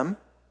to them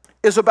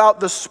is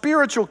about the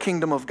spiritual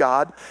kingdom of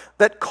God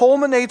that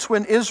culminates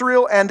when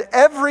Israel and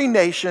every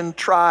nation,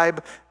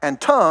 tribe, and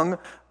tongue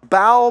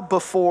bow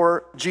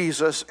before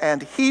Jesus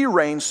and he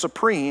reigns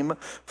supreme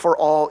for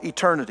all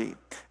eternity.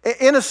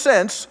 In a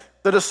sense,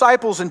 the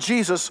disciples and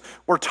Jesus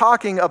were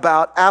talking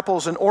about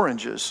apples and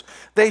oranges.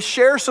 They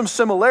share some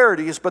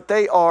similarities, but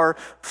they are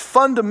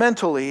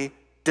fundamentally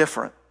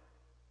different.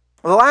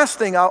 The last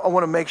thing I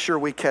want to make sure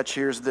we catch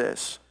here is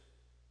this.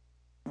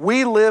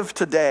 We live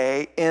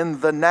today in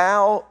the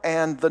now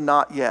and the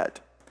not yet.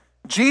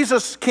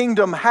 Jesus'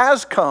 kingdom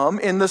has come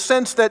in the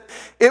sense that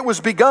it was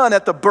begun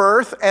at the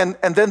birth and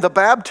then the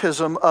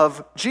baptism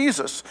of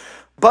Jesus.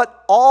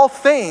 But all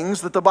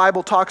things that the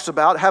Bible talks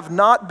about have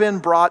not been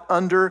brought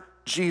under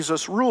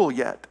Jesus' rule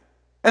yet.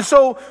 And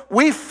so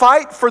we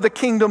fight for the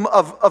kingdom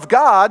of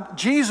God,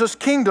 Jesus'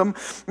 kingdom,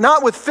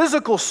 not with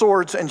physical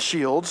swords and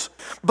shields,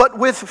 but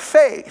with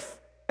faith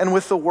and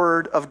with the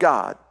word of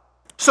God.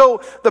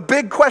 So the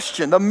big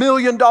question, the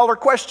 $1,000,000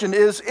 question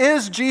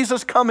is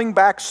Jesus coming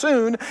back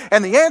soon?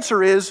 And the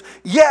answer is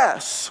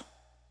yes.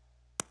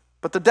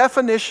 But the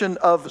definition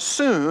of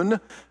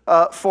soon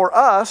for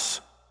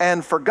us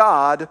and for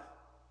God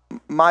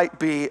might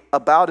be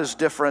about as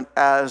different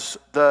as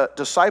the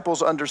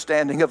disciples'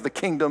 understanding of the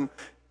kingdom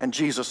and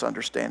Jesus'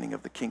 understanding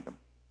of the kingdom.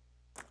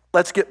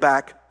 Let's get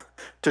back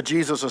to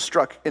Jesus'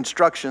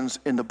 instructions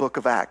in the book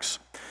of Acts.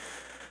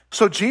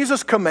 So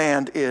Jesus'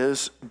 command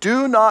is,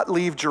 do not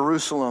leave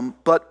Jerusalem,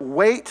 but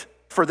wait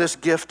for this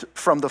gift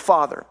from the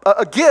Father.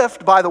 A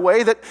gift, by the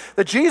way, that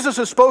Jesus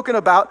has spoken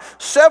about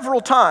several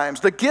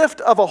times. The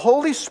gift of a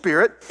Holy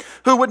Spirit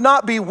who would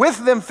not be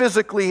with them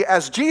physically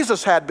as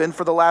Jesus had been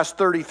for the last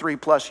 33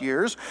 plus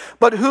years,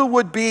 but who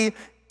would be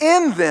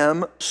in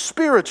them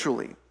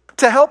spiritually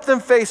to help them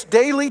face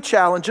daily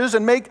challenges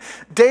and make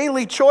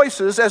daily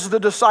choices as the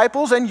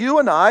disciples and you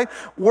and I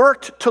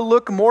worked to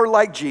look more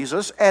like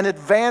Jesus and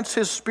advance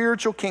his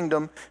spiritual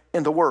kingdom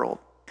in the world.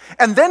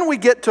 And then we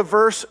get to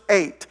verse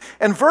 8.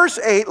 And verse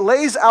 8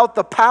 lays out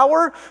the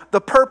power,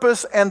 the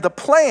purpose, and the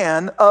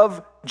plan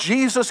of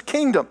Jesus'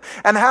 kingdom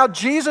and how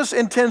Jesus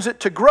intends it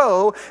to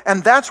grow,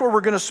 and that's where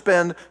we're going to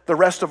spend the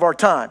rest of our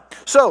time.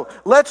 So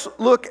let's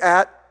look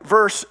at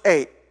verse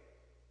 8.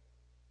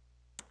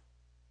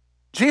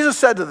 Jesus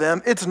said to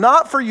them, it's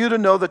not for you to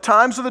know the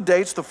times or the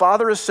dates the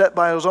Father has set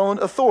by his own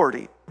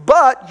authority,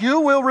 but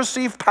you will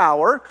receive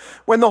power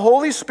when the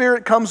Holy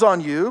Spirit comes on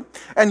you,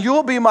 and you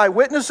will be my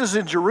witnesses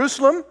in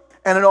Jerusalem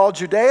and in all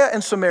Judea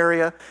and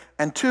Samaria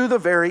and to the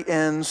very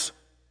ends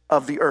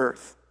of the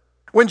earth.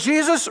 When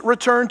Jesus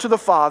returned to the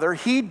Father,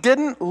 he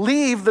didn't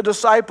leave the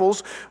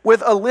disciples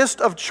with a list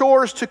of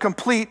chores to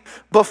complete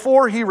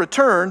before he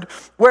returned,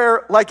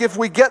 where, like, if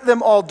we get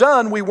them all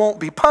done, we won't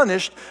be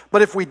punished,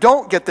 but if we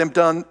don't get them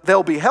done,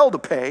 there'll be hell to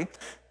pay.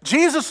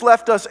 Jesus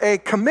left us a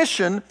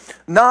commission,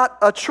 not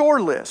a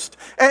chore list.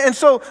 And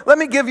so let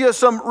me give you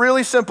some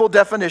really simple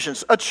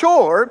definitions. A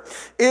chore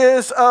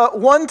is a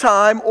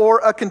one-time or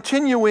a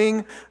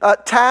continuing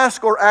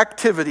task or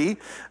activity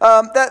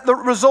that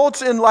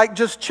results in, like,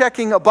 just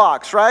checking a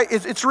box, right?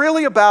 It's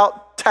really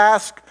about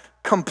task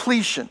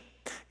completion.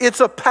 It's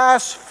a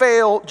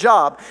pass-fail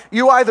job.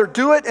 You either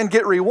do it and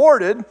get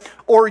rewarded,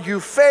 or you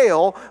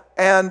fail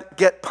and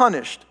get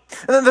punished.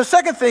 And then the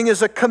second thing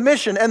is a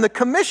commission, and the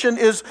commission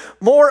is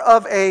more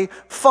of a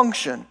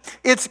function.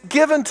 It's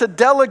given to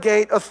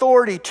delegate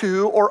authority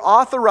to or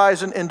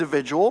authorize an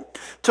individual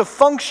to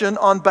function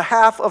on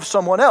behalf of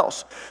someone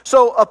else.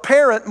 So a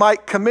parent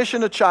might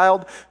commission a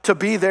child to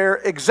be their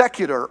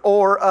executor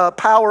or a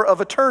power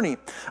of attorney.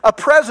 A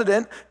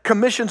president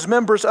commissions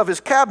members of his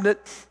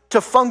cabinet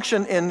to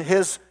function in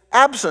his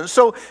absence.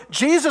 So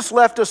Jesus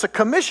left us a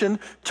commission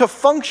to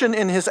function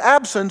in his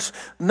absence,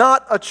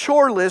 not a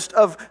chore list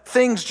of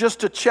things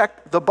just to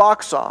check the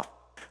box off.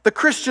 The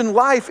Christian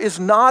life is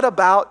not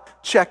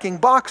about checking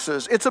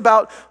boxes. It's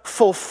about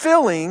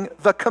fulfilling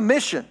the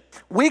commission.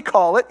 We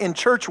call it, in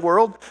church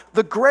world,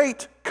 the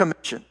Great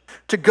Commission.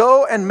 To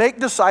go and make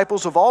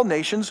disciples of all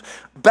nations,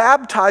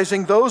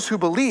 baptizing those who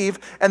believe,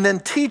 and then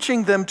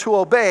teaching them to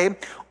obey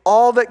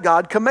all that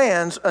God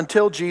commands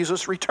until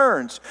Jesus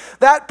returns.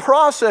 That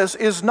process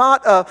is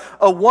not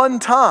a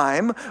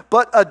one-time,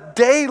 but a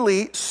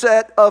daily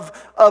set of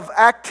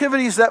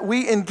activities that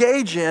we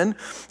engage in.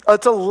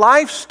 It's a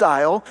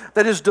lifestyle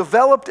that is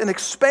developed and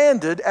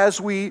expanded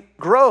as we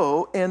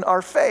grow in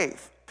our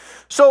faith.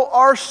 So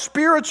our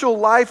spiritual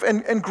life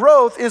and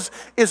growth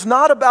is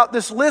not about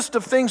this list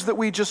of things that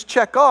we just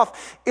check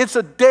off. It's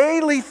a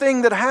daily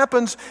thing that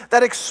happens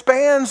that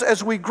expands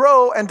as we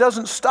grow and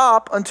doesn't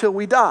stop until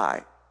we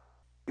die.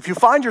 If you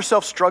find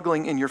yourself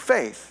struggling in your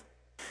faith,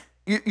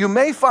 you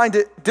may find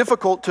it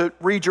difficult to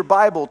read your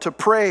Bible, to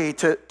pray,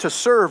 to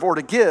serve, or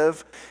to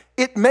give.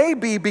 It may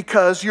be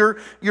because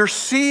you're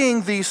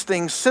seeing these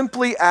things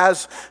simply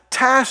as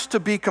tasks to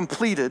be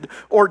completed,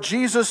 or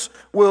Jesus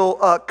will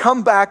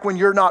come back when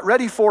you're not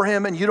ready for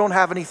him and you don't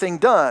have anything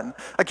done.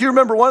 Like, you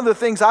remember, one of the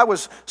things I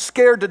was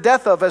scared to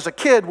death of as a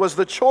kid was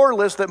the chore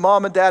list that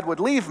mom and dad would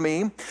leave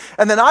me,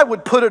 and then I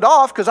would put it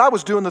off because I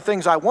was doing the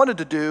things I wanted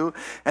to do,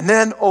 and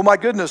then, oh my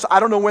goodness, I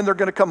don't know when they're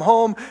going to come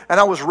home, and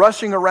I was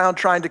rushing around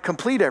trying to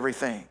complete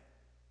everything.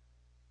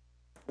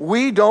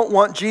 We don't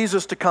want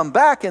Jesus to come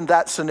back in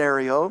that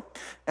scenario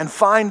and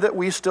find that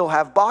we still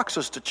have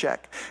boxes to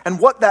check. And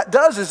what that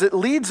does is it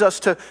leads us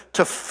to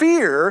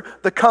fear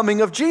the coming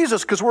of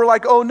Jesus, because we're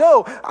like, oh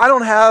no, I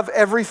don't have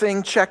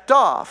everything checked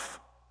off.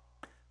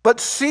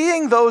 But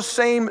seeing those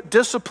same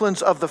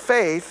disciplines of the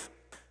faith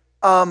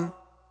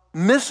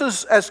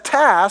misses as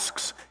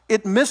tasks,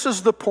 it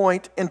misses the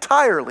point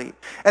entirely.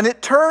 And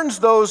it turns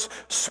those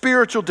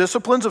spiritual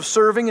disciplines of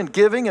serving and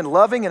giving and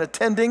loving and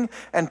attending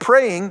and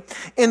praying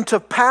into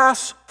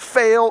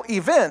pass-fail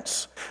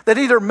events that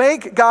either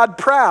make God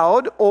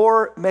proud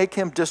or make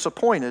him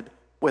disappointed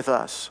with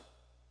us.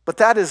 But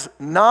that is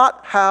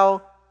not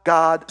how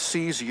God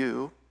sees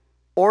you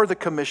or the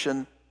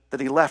commission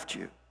that he left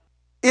you.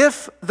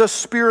 If the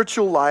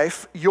spiritual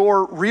life,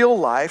 your real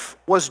life,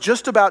 was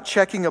just about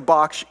checking a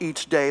box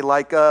each day,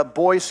 like a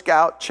Boy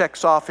Scout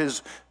checks off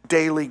his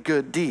daily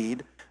good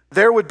deed,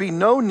 there would be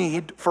no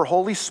need for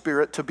Holy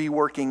Spirit to be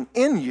working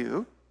in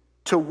you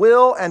to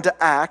will and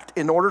to act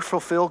in order to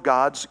fulfill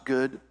God's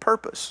good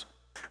purpose.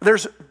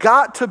 There's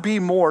got to be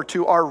more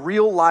to our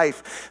real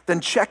life than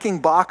checking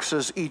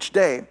boxes each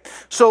day.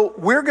 So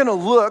we're going to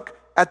look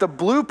at the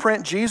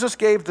blueprint Jesus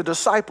gave the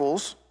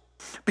disciples,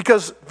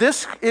 because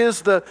this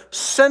is the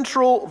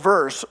central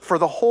verse for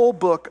the whole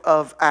book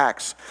of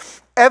Acts.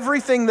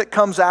 Everything that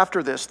comes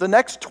after this, the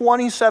next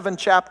 27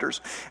 chapters,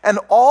 and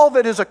all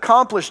that is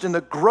accomplished in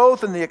the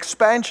growth and the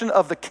expansion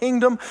of the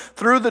kingdom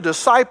through the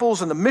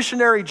disciples and the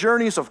missionary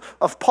journeys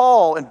of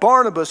Paul and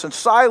Barnabas and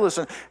Silas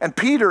and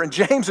Peter and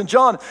James and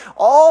John,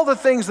 all the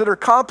things that are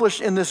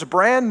accomplished in this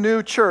brand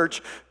new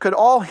church could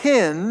all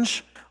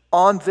hinge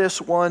on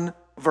this one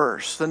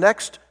verse. The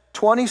next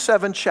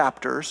 27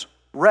 chapters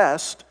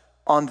rest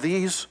on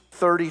these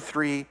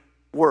 33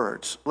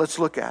 words. Let's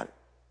look at it.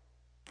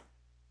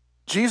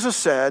 Jesus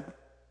said,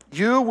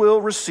 "You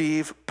will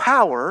receive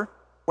power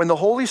when the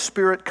Holy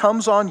Spirit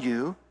comes on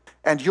you,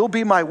 and you'll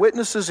be my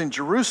witnesses in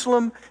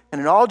Jerusalem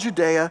and in all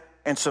Judea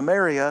and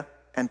Samaria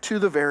and to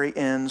the very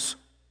ends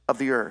of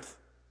the earth."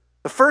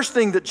 The first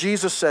thing that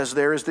Jesus says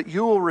there is that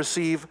you will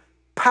receive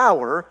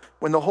power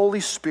when the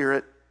Holy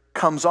Spirit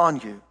comes on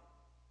you.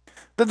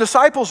 The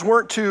disciples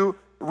weren't to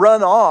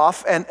run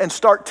off and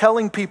start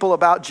telling people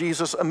about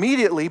Jesus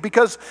immediately,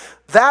 because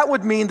that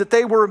would mean that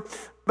they were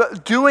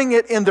doing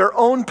it in their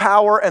own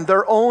power and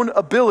their own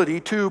ability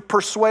to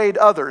persuade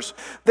others.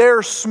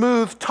 Their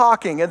smooth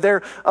talking and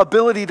their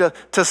ability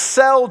to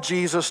sell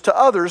Jesus to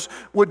others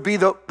would be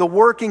the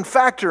working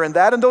factor in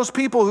that. And those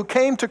people who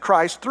came to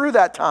Christ through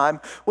that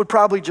time would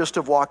probably just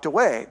have walked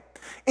away.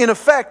 In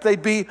effect,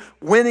 they'd be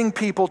winning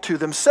people to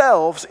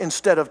themselves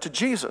instead of to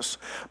Jesus.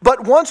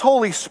 But once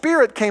Holy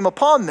Spirit came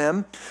upon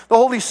them, the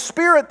Holy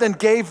Spirit then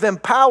gave them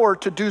power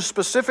to do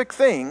specific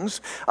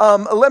things.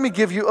 Let me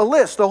give you a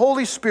list. The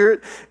Holy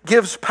Spirit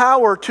gives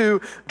power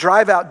to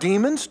drive out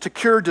demons, to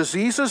cure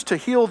diseases, to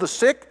heal the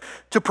sick,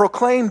 to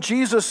proclaim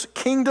Jesus'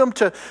 kingdom,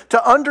 to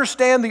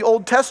understand the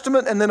Old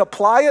Testament and then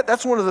apply it.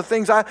 That's one of the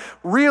things I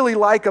really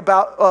like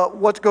about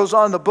what goes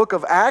on in the book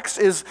of Acts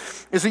is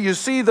that you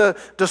see the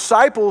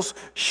disciples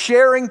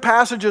sharing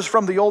passages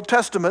from the Old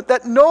Testament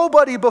that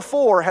nobody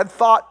before had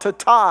thought to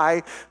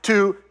tie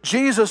to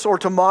Jesus or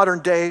to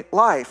modern day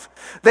life.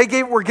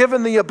 They were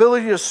given the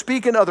ability to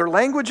speak in other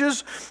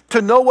languages,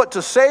 to know what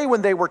to say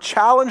when they were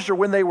challenged or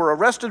when they were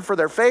arrested for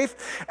their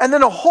faith, and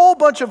then a whole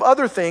bunch of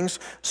other things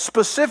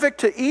specific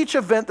to each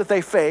event that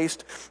they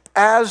faced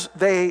as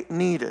they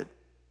needed.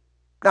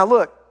 Now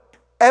look,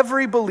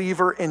 every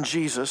believer in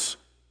Jesus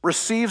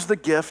receives the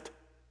gift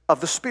of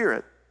the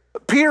Spirit.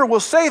 Peter will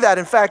say that,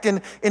 in fact,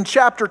 in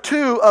chapter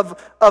 2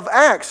 of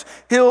Acts.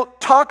 He'll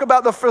talk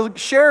about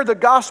share the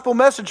gospel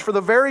message for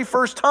the very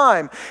first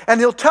time. And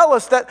he'll tell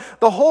us that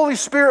the Holy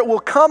Spirit will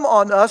come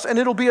on us and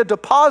it'll be a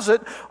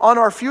deposit on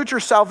our future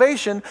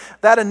salvation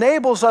that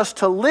enables us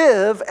to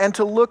live and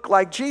to look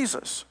like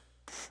Jesus.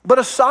 But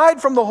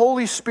aside from the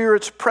Holy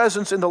Spirit's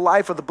presence in the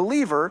life of the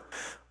believer,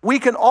 we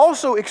can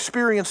also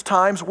experience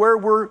times where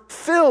we're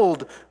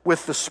filled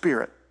with the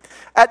Spirit.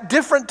 At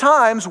different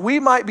times, we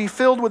might be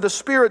filled with the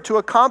Spirit to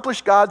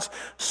accomplish God's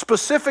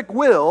specific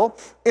will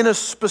in a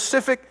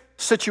specific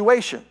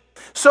situation.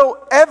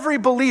 So every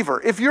believer,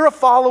 if you're a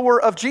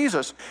follower of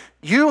Jesus,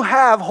 you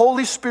have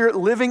Holy Spirit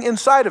living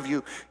inside of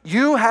you.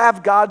 You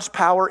have God's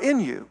power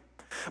in you.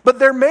 But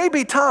there may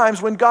be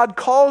times when God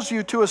calls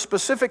you to a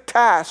specific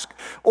task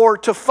or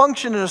to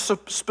function in a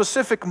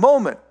specific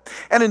moment.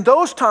 And in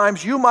those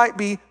times, you might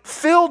be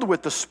filled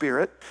with the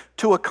Spirit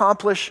to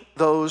accomplish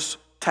those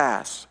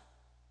tasks.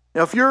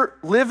 Now, if you're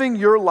living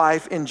your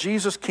life in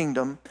Jesus'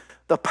 kingdom,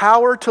 the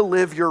power to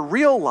live your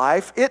real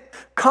life, it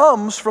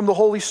comes from the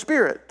Holy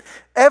Spirit.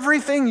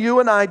 Everything you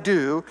and I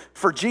do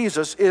for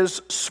Jesus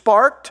is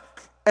sparked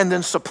and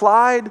then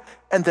supplied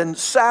and then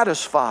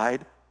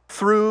satisfied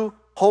through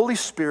Holy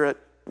Spirit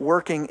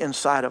working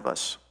inside of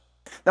us.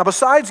 Now,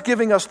 besides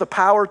giving us the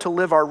power to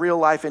live our real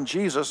life in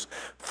Jesus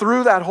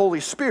through that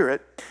Holy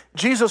Spirit,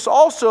 Jesus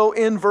also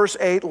in verse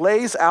 8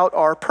 lays out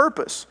our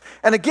purpose.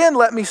 And again,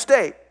 let me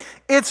state,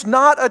 it's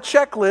not a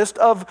checklist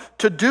of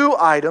to-do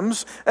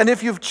items, and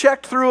if you've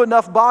checked through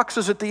enough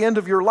boxes at the end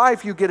of your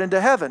life, you get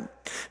into heaven.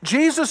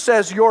 Jesus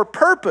says your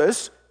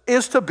purpose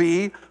is to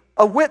be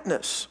a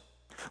witness.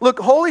 Look,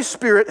 Holy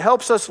Spirit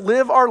helps us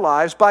live our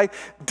lives by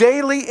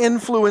daily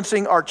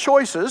influencing our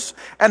choices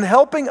and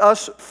helping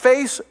us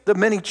face the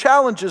many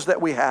challenges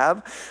that we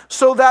have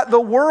so that the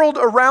world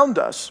around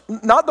us,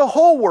 not the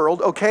whole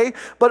world, okay,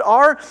 but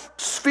our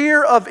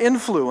sphere of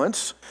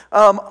influence,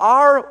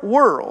 our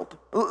world.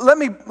 Let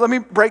me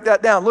break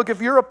that down. Look,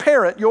 if you're a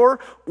parent, your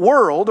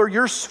world or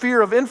your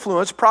sphere of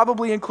influence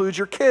probably includes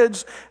your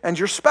kids and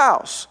your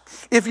spouse.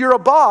 If you're a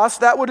boss,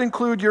 that would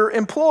include your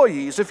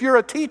employees. If you're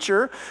a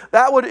teacher,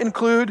 that would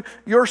include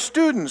your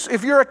students.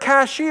 If you're a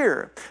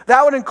cashier,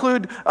 that would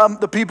include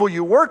the people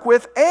you work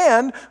with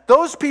and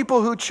those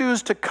people who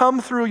choose to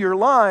come through your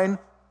line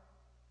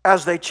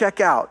as they check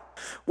out.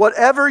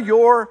 Whatever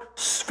your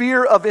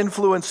sphere of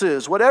influence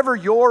is, whatever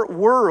your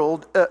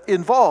world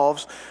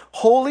involves,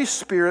 Holy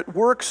Spirit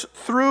works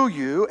through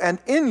you and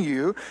in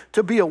you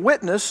to be a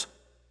witness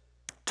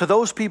to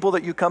those people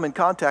that you come in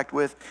contact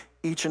with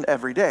each and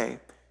every day.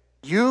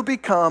 You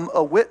become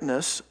a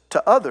witness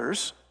to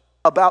others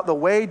about the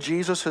way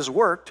Jesus has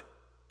worked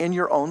in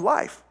your own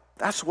life.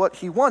 That's what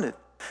he wanted.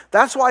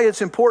 That's why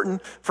it's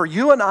important for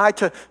you and I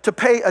to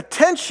pay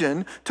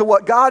attention to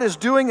what God is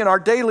doing in our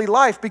daily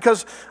life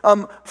because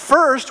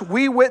first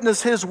we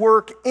witness his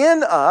work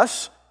in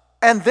us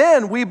and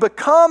then we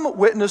become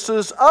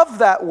witnesses of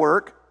that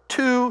work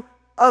to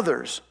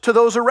others, to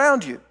those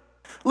around you.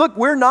 Look,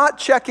 we're not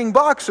checking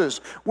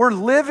boxes. We're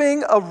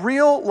living a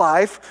real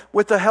life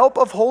with the help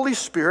of Holy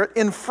Spirit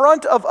in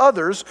front of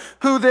others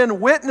who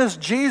then witness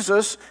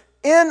Jesus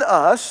in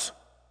us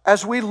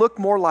as we look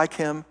more like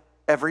him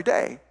every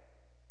day.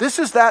 This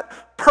is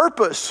that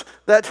purpose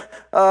that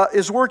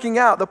is working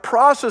out, the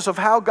process of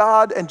how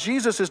God and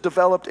Jesus is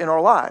developed in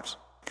our lives.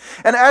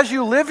 And as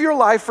you live your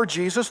life for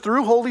Jesus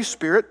through Holy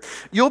Spirit,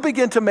 you'll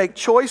begin to make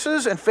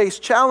choices and face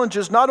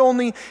challenges not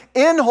only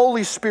in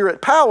Holy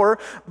Spirit power,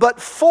 but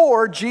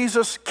for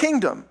Jesus'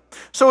 kingdom.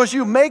 So as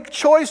you make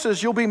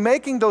choices, you'll be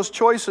making those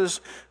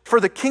choices for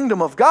the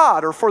kingdom of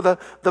God or for the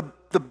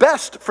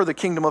best for the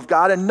kingdom of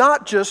God and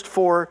not just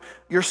for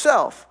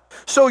yourself.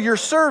 So you're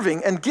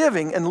serving and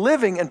giving and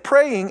living and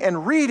praying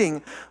and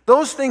reading.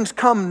 Those things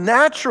come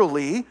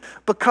naturally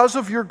because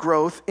of your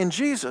growth in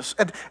Jesus.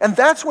 And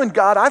that's when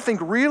God, I think,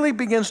 really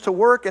begins to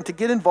work and to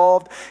get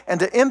involved and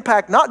to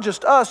impact not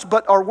just us,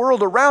 but our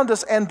world around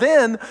us, and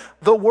then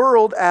the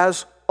world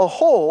as a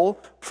whole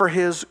for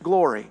his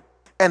glory.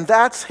 And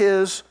that's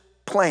his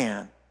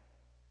plan,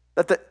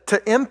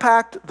 to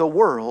impact the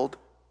world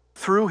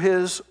through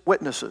his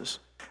witnesses.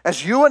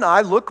 As you and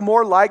I look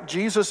more like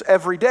Jesus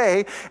every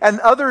day and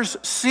others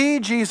see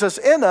Jesus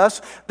in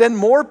us, then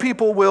more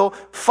people will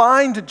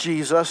find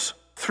Jesus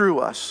through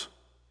us.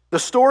 The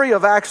story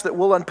of Acts that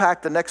we'll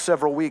unpack the next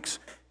several weeks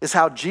is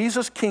how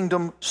Jesus'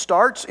 kingdom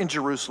starts in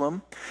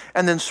Jerusalem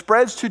and then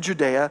spreads to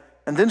Judea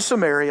and then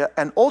Samaria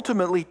and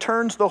ultimately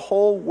turns the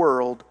whole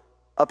world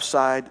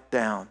upside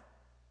down.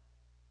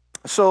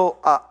 So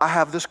I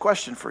have this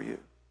question for you.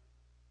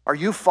 Are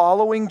you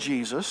following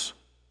Jesus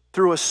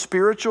through a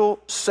spiritual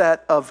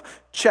set of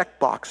check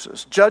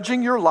boxes,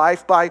 judging your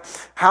life by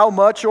how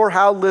much or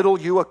how little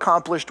you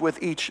accomplished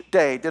with each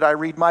day? Did I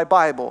read my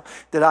Bible?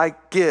 Did I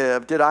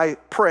give? Did I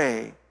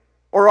pray?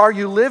 Or are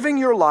you living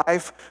your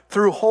life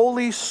through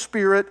Holy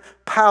Spirit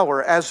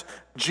power as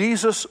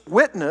Jesus'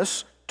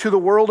 witness to the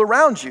world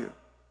around you?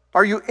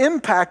 Are you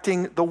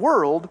impacting the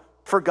world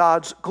for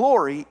God's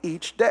glory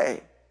each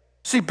day?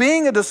 See,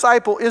 being a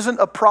disciple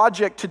isn't a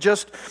project to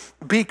just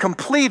be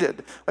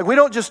completed. Like, we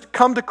don't just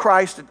come to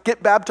Christ and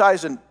get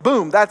baptized and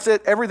boom, that's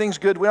it, everything's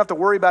good. We don't have to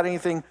worry about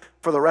anything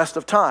for the rest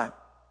of time.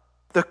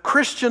 The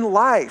Christian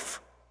life,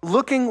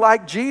 looking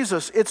like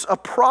Jesus, it's a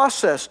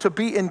process to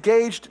be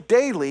engaged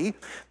daily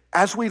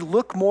as we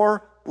look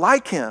more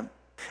like him.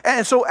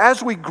 And so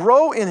as we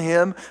grow in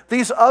him,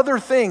 these other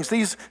things,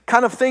 these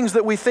kind of things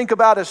that we think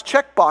about as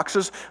check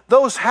boxes,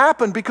 those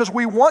happen because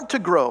we want to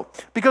grow,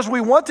 because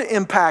we want to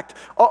impact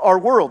our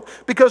world,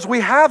 because we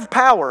have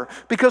power,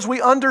 because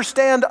we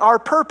understand our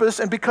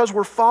purpose, and because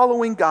we're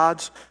following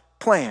God's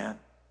plan.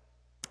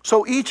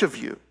 So each of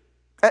you,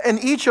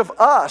 and each of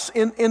us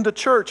in the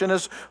church and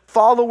as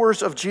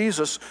followers of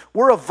Jesus,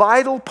 we're a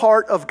vital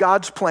part of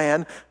God's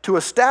plan to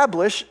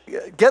establish,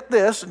 get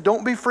this,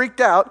 don't be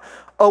freaked out,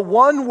 a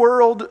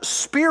one-world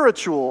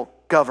spiritual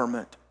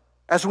government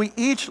as we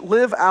each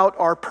live out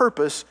our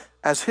purpose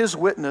as his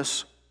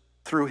witness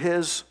through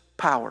his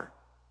power.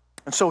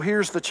 And so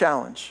here's the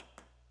challenge.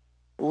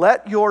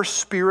 Let your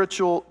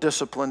spiritual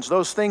disciplines,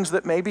 those things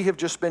that maybe have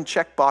just been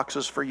check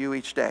boxes for you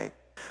each day,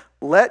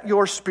 let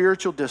your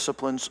spiritual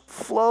disciplines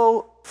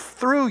flow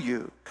through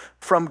you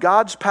from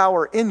God's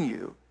power in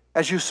you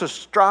as you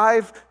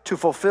strive to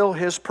fulfill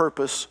his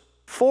purpose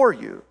for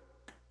you,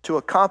 to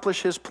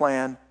accomplish his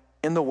plan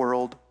in the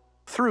world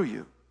through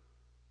you.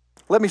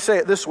 Let me say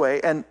it this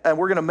way, and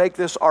we're going to make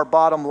this our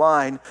bottom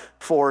line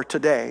for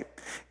today.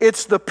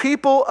 It's the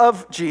people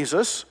of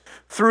Jesus,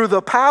 through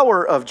the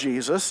power of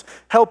Jesus,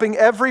 helping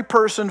every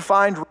person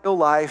find real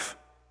life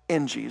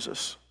in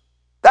Jesus.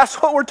 That's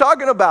what we're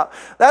talking about.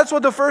 That's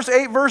what the first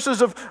 8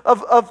 verses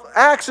of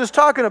Acts is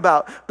talking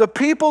about. The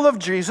people of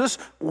Jesus,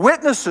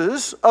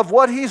 witnesses of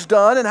what he's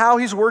done and how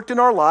he's worked in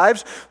our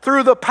lives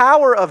through the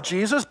power of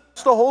Jesus,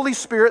 the Holy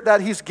Spirit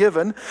that he's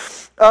given,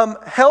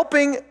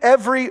 helping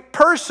every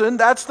person,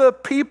 that's the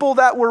people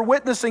that we're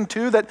witnessing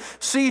to that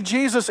see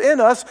Jesus in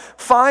us,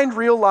 find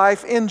real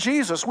life in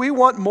Jesus. We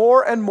want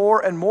more and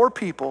more and more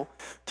people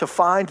to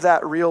find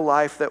that real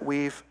life that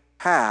we've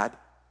had.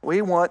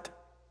 We want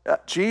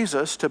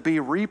Jesus to be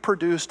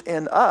reproduced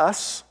in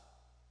us,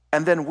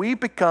 and then we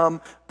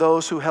become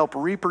those who help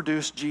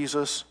reproduce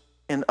Jesus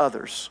in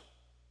others.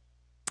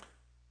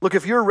 Look,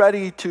 if you're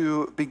ready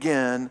to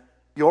begin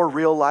your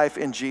real life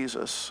in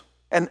Jesus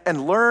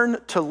and learn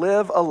to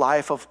live a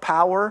life of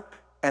power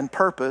and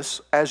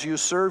purpose as you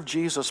serve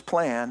Jesus'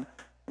 plan,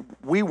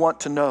 we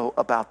want to know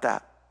about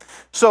that.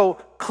 So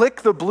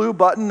click the blue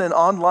button in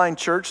online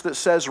church that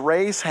says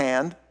raise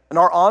hand, and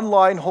our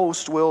online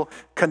host will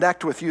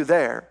connect with you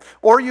there.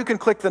 Or you can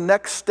click the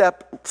Next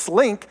Steps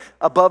link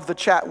above the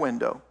chat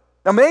window.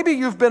 Now, maybe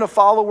you've been a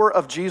follower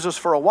of Jesus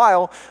for a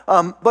while,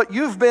 but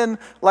you've been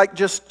like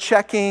just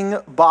checking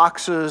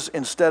boxes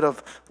instead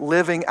of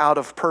living out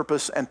of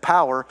purpose and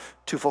power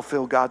to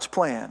fulfill God's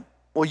plan.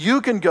 Well,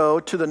 you can go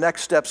to the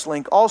Next Steps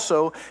link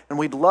also, and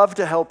we'd love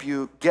to help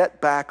you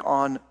get back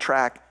on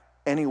track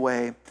any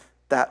way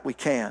that we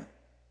can.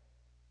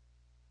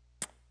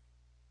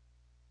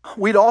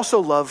 We'd also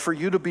love for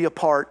you to be a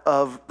part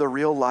of the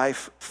Real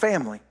Life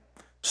family.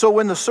 So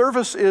when the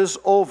service is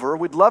over,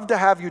 we'd love to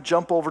have you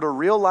jump over to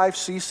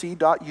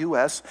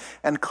reallifecc.us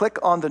and click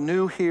on the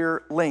New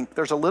Here link.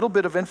 There's a little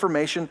bit of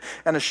information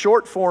and a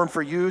short form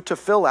for you to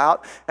fill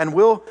out, and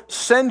we'll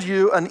send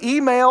you an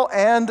email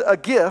and a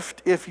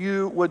gift if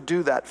you would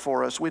do that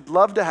for us. We'd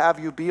love to have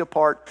you be a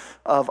part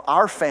of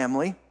our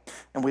family,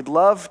 and we'd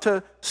love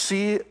to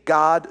see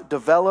God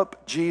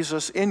develop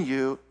Jesus in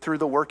you through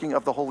the working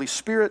of the Holy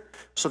Spirit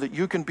so that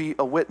you can be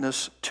a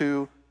witness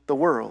to the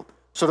world.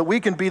 So that we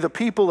can be the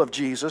people of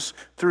Jesus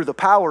through the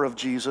power of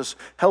Jesus,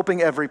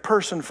 helping every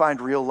person find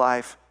real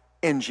life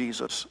in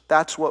Jesus.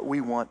 That's what we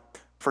want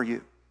for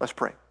you. Let's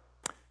pray.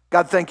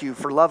 God, thank you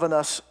for loving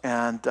us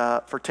and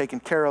for taking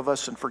care of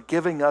us and for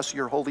giving us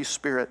your Holy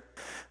Spirit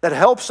that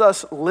helps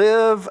us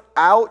live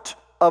out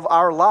of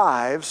our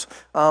lives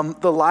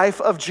the life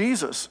of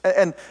Jesus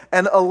and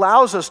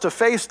allows us to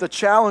face the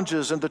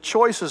challenges and the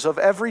choices of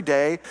every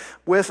day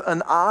with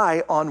an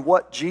eye on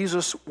what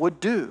Jesus would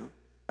do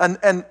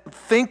and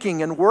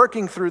thinking and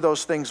working through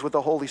those things with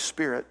the Holy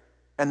Spirit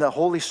and the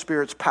Holy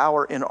Spirit's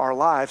power in our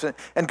lives.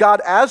 And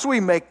God, as we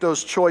make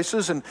those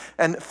choices and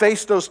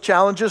face those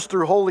challenges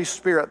through Holy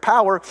Spirit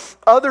power,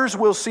 others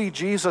will see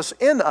Jesus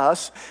in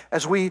us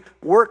as we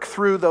work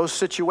through those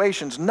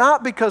situations.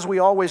 Not because we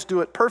always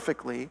do it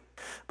perfectly,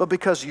 but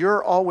because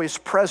you're always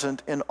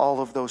present in all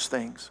of those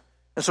things.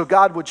 And so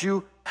God, would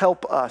you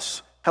help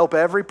us, help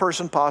every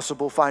person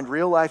possible find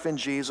real life in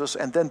Jesus,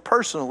 and then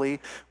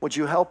personally, would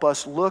you help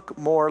us look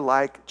more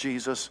like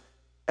Jesus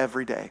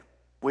every day?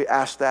 We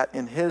ask that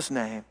in his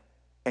name.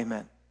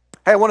 Amen.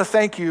 Hey, I want to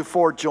thank you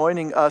for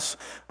joining us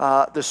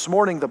this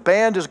morning. The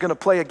band is going to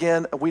play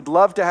again. We'd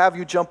love to have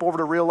you jump over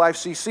to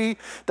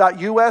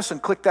reallifecc.us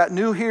and click that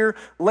new here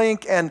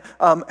link. And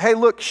hey,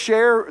 look,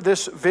 share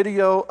this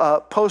video,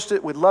 post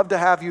it. We'd love to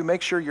have you.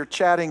 Make sure you're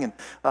chatting and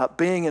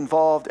being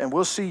involved. And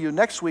we'll see you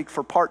next week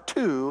for part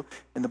 2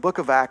 in the book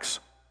of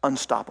Acts,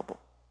 Unstoppable.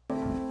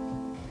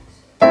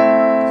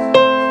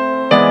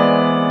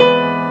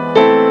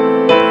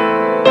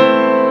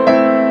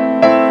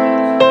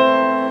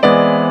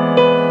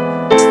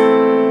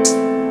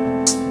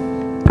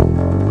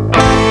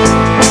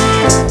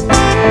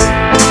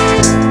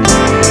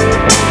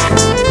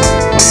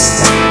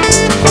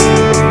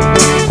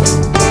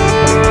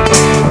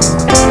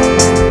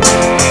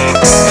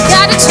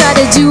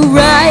 Do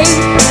right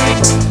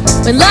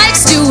when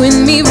life's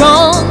doing me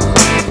wrong.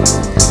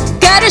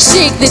 Gotta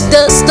shake the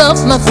dust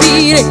off my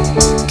feet and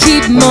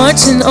keep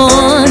marching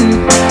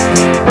on.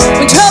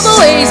 When trouble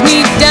weighs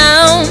me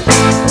down,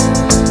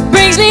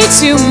 brings me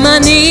to my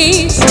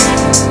knees.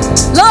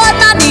 Lord,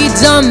 my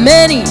needs are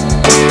many,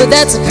 but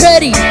that's a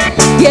pretty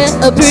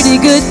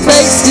good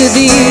place to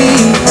be.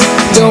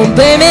 Don't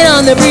blame it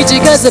on the preacher,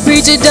 cause the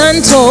preacher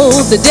done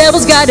told the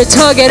devil's got a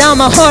target on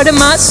my heart and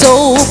my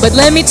soul. But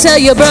let me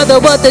tell you, brother,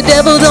 what the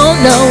devil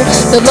don't know,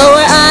 the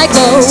lower I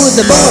go,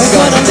 the more I'm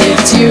gonna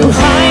lift you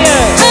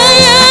higher,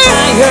 higher,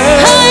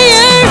 higher,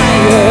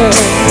 higher.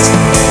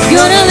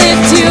 Gonna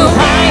lift you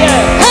higher,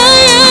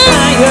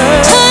 higher,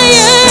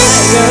 higher,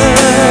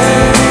 higher.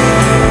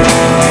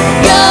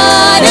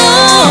 God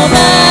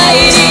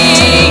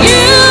Almighty,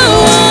 you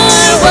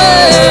are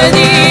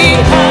worthy.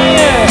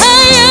 Higher,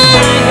 higher,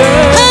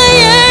 higher, higher.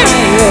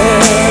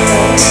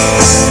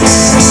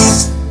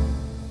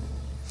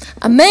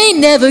 I may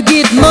never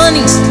get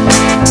money,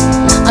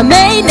 I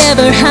may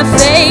never have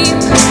fame,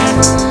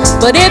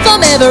 but if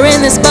I'm ever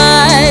in the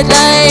spotlight,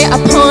 I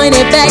point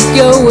it back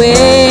your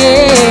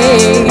way.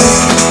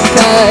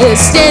 Cause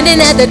standing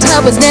at the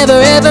top was never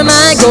ever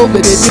my goal,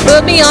 but if you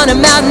put me on a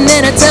mountain,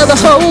 then I tell the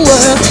whole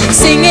world,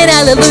 singing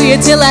hallelujah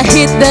till I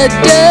hit the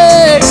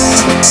dirt.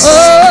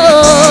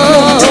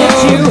 Oh,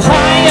 lift you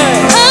higher,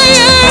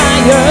 higher,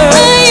 higher,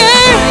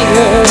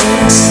 higher.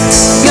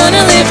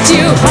 Gonna lift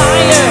you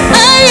higher,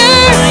 higher,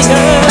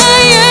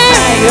 higher,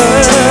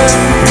 higher.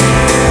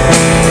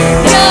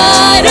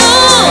 God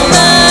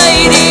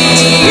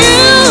Almighty,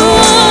 you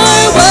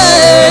are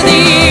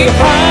worthy.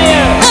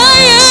 Higher,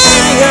 higher,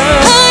 higher,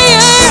 higher.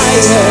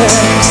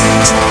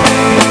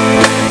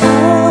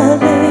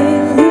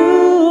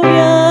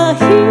 Hallelujah,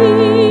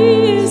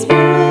 He is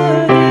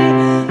worthy.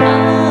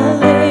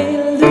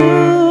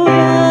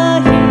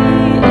 Hallelujah, He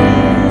is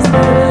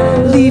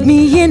worthy. Leave me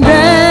in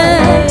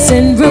rags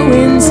and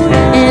ruins,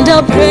 and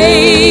I'll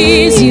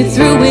praise you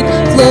through it.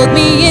 Clothe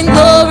me in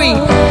glory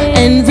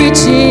and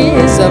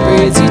riches, I'll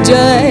praise you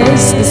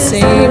just the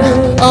same.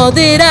 All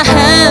that I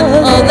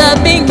have, all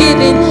I've been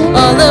given,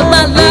 all of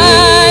my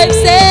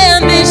life's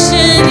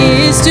ambition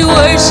is to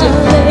worship,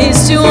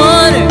 is to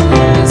honor,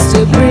 is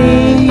to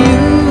bring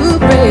you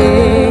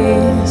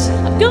praise.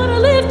 I'm gonna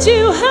lift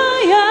you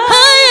higher,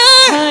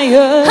 higher,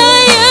 higher,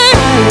 higher,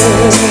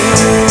 higher.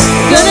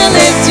 Gonna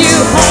lift you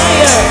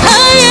higher,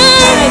 higher,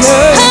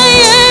 higher,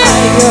 higher,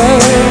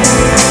 higher.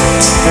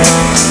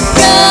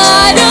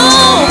 God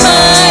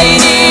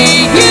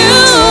Almighty, you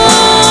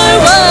are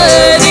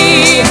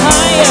worthy.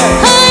 Higher,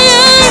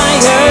 higher,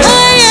 higher,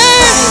 higher.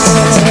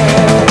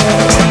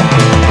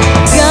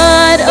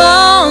 God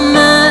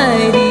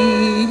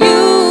Almighty, you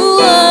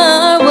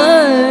are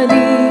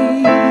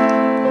worthy.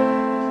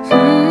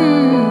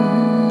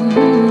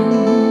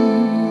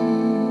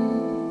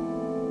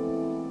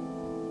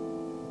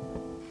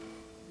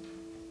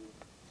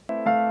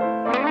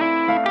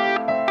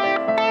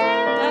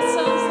 That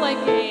sounds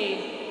like a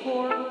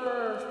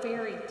horror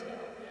fairy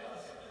tale.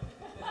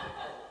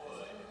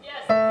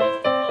 Yes,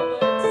 it's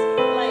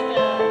like a.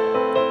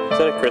 Is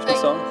that a Christmas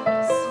song?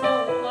 No,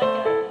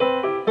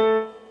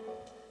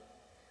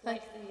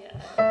 like the.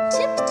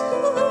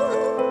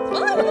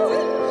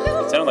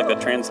 It sounded like the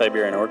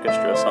Trans-Siberian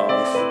Orchestra song.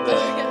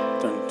 Dun,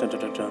 dun, dun, dun,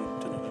 dun, dun,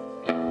 dun, dun,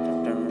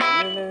 dun, dun,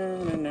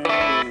 dun, dun.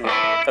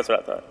 That's what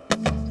I thought.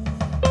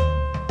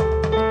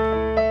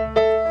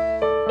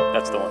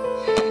 That's the one.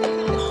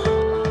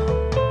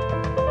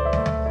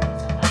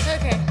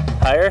 Okay.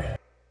 Higher?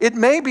 It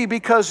may be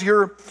because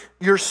you're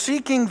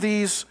seeking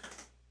these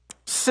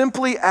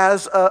simply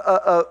as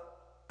I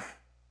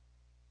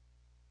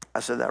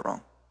said that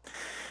wrong.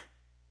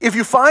 If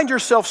you find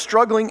yourself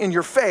struggling in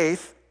your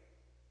faith,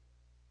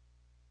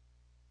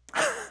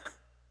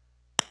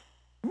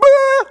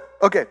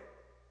 okay.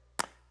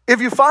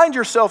 If you find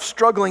yourself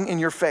struggling in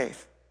your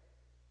faith,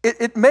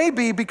 it may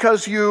be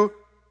because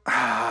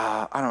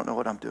I don't know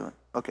what I'm doing.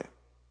 Okay.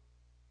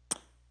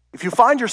 If you find yourself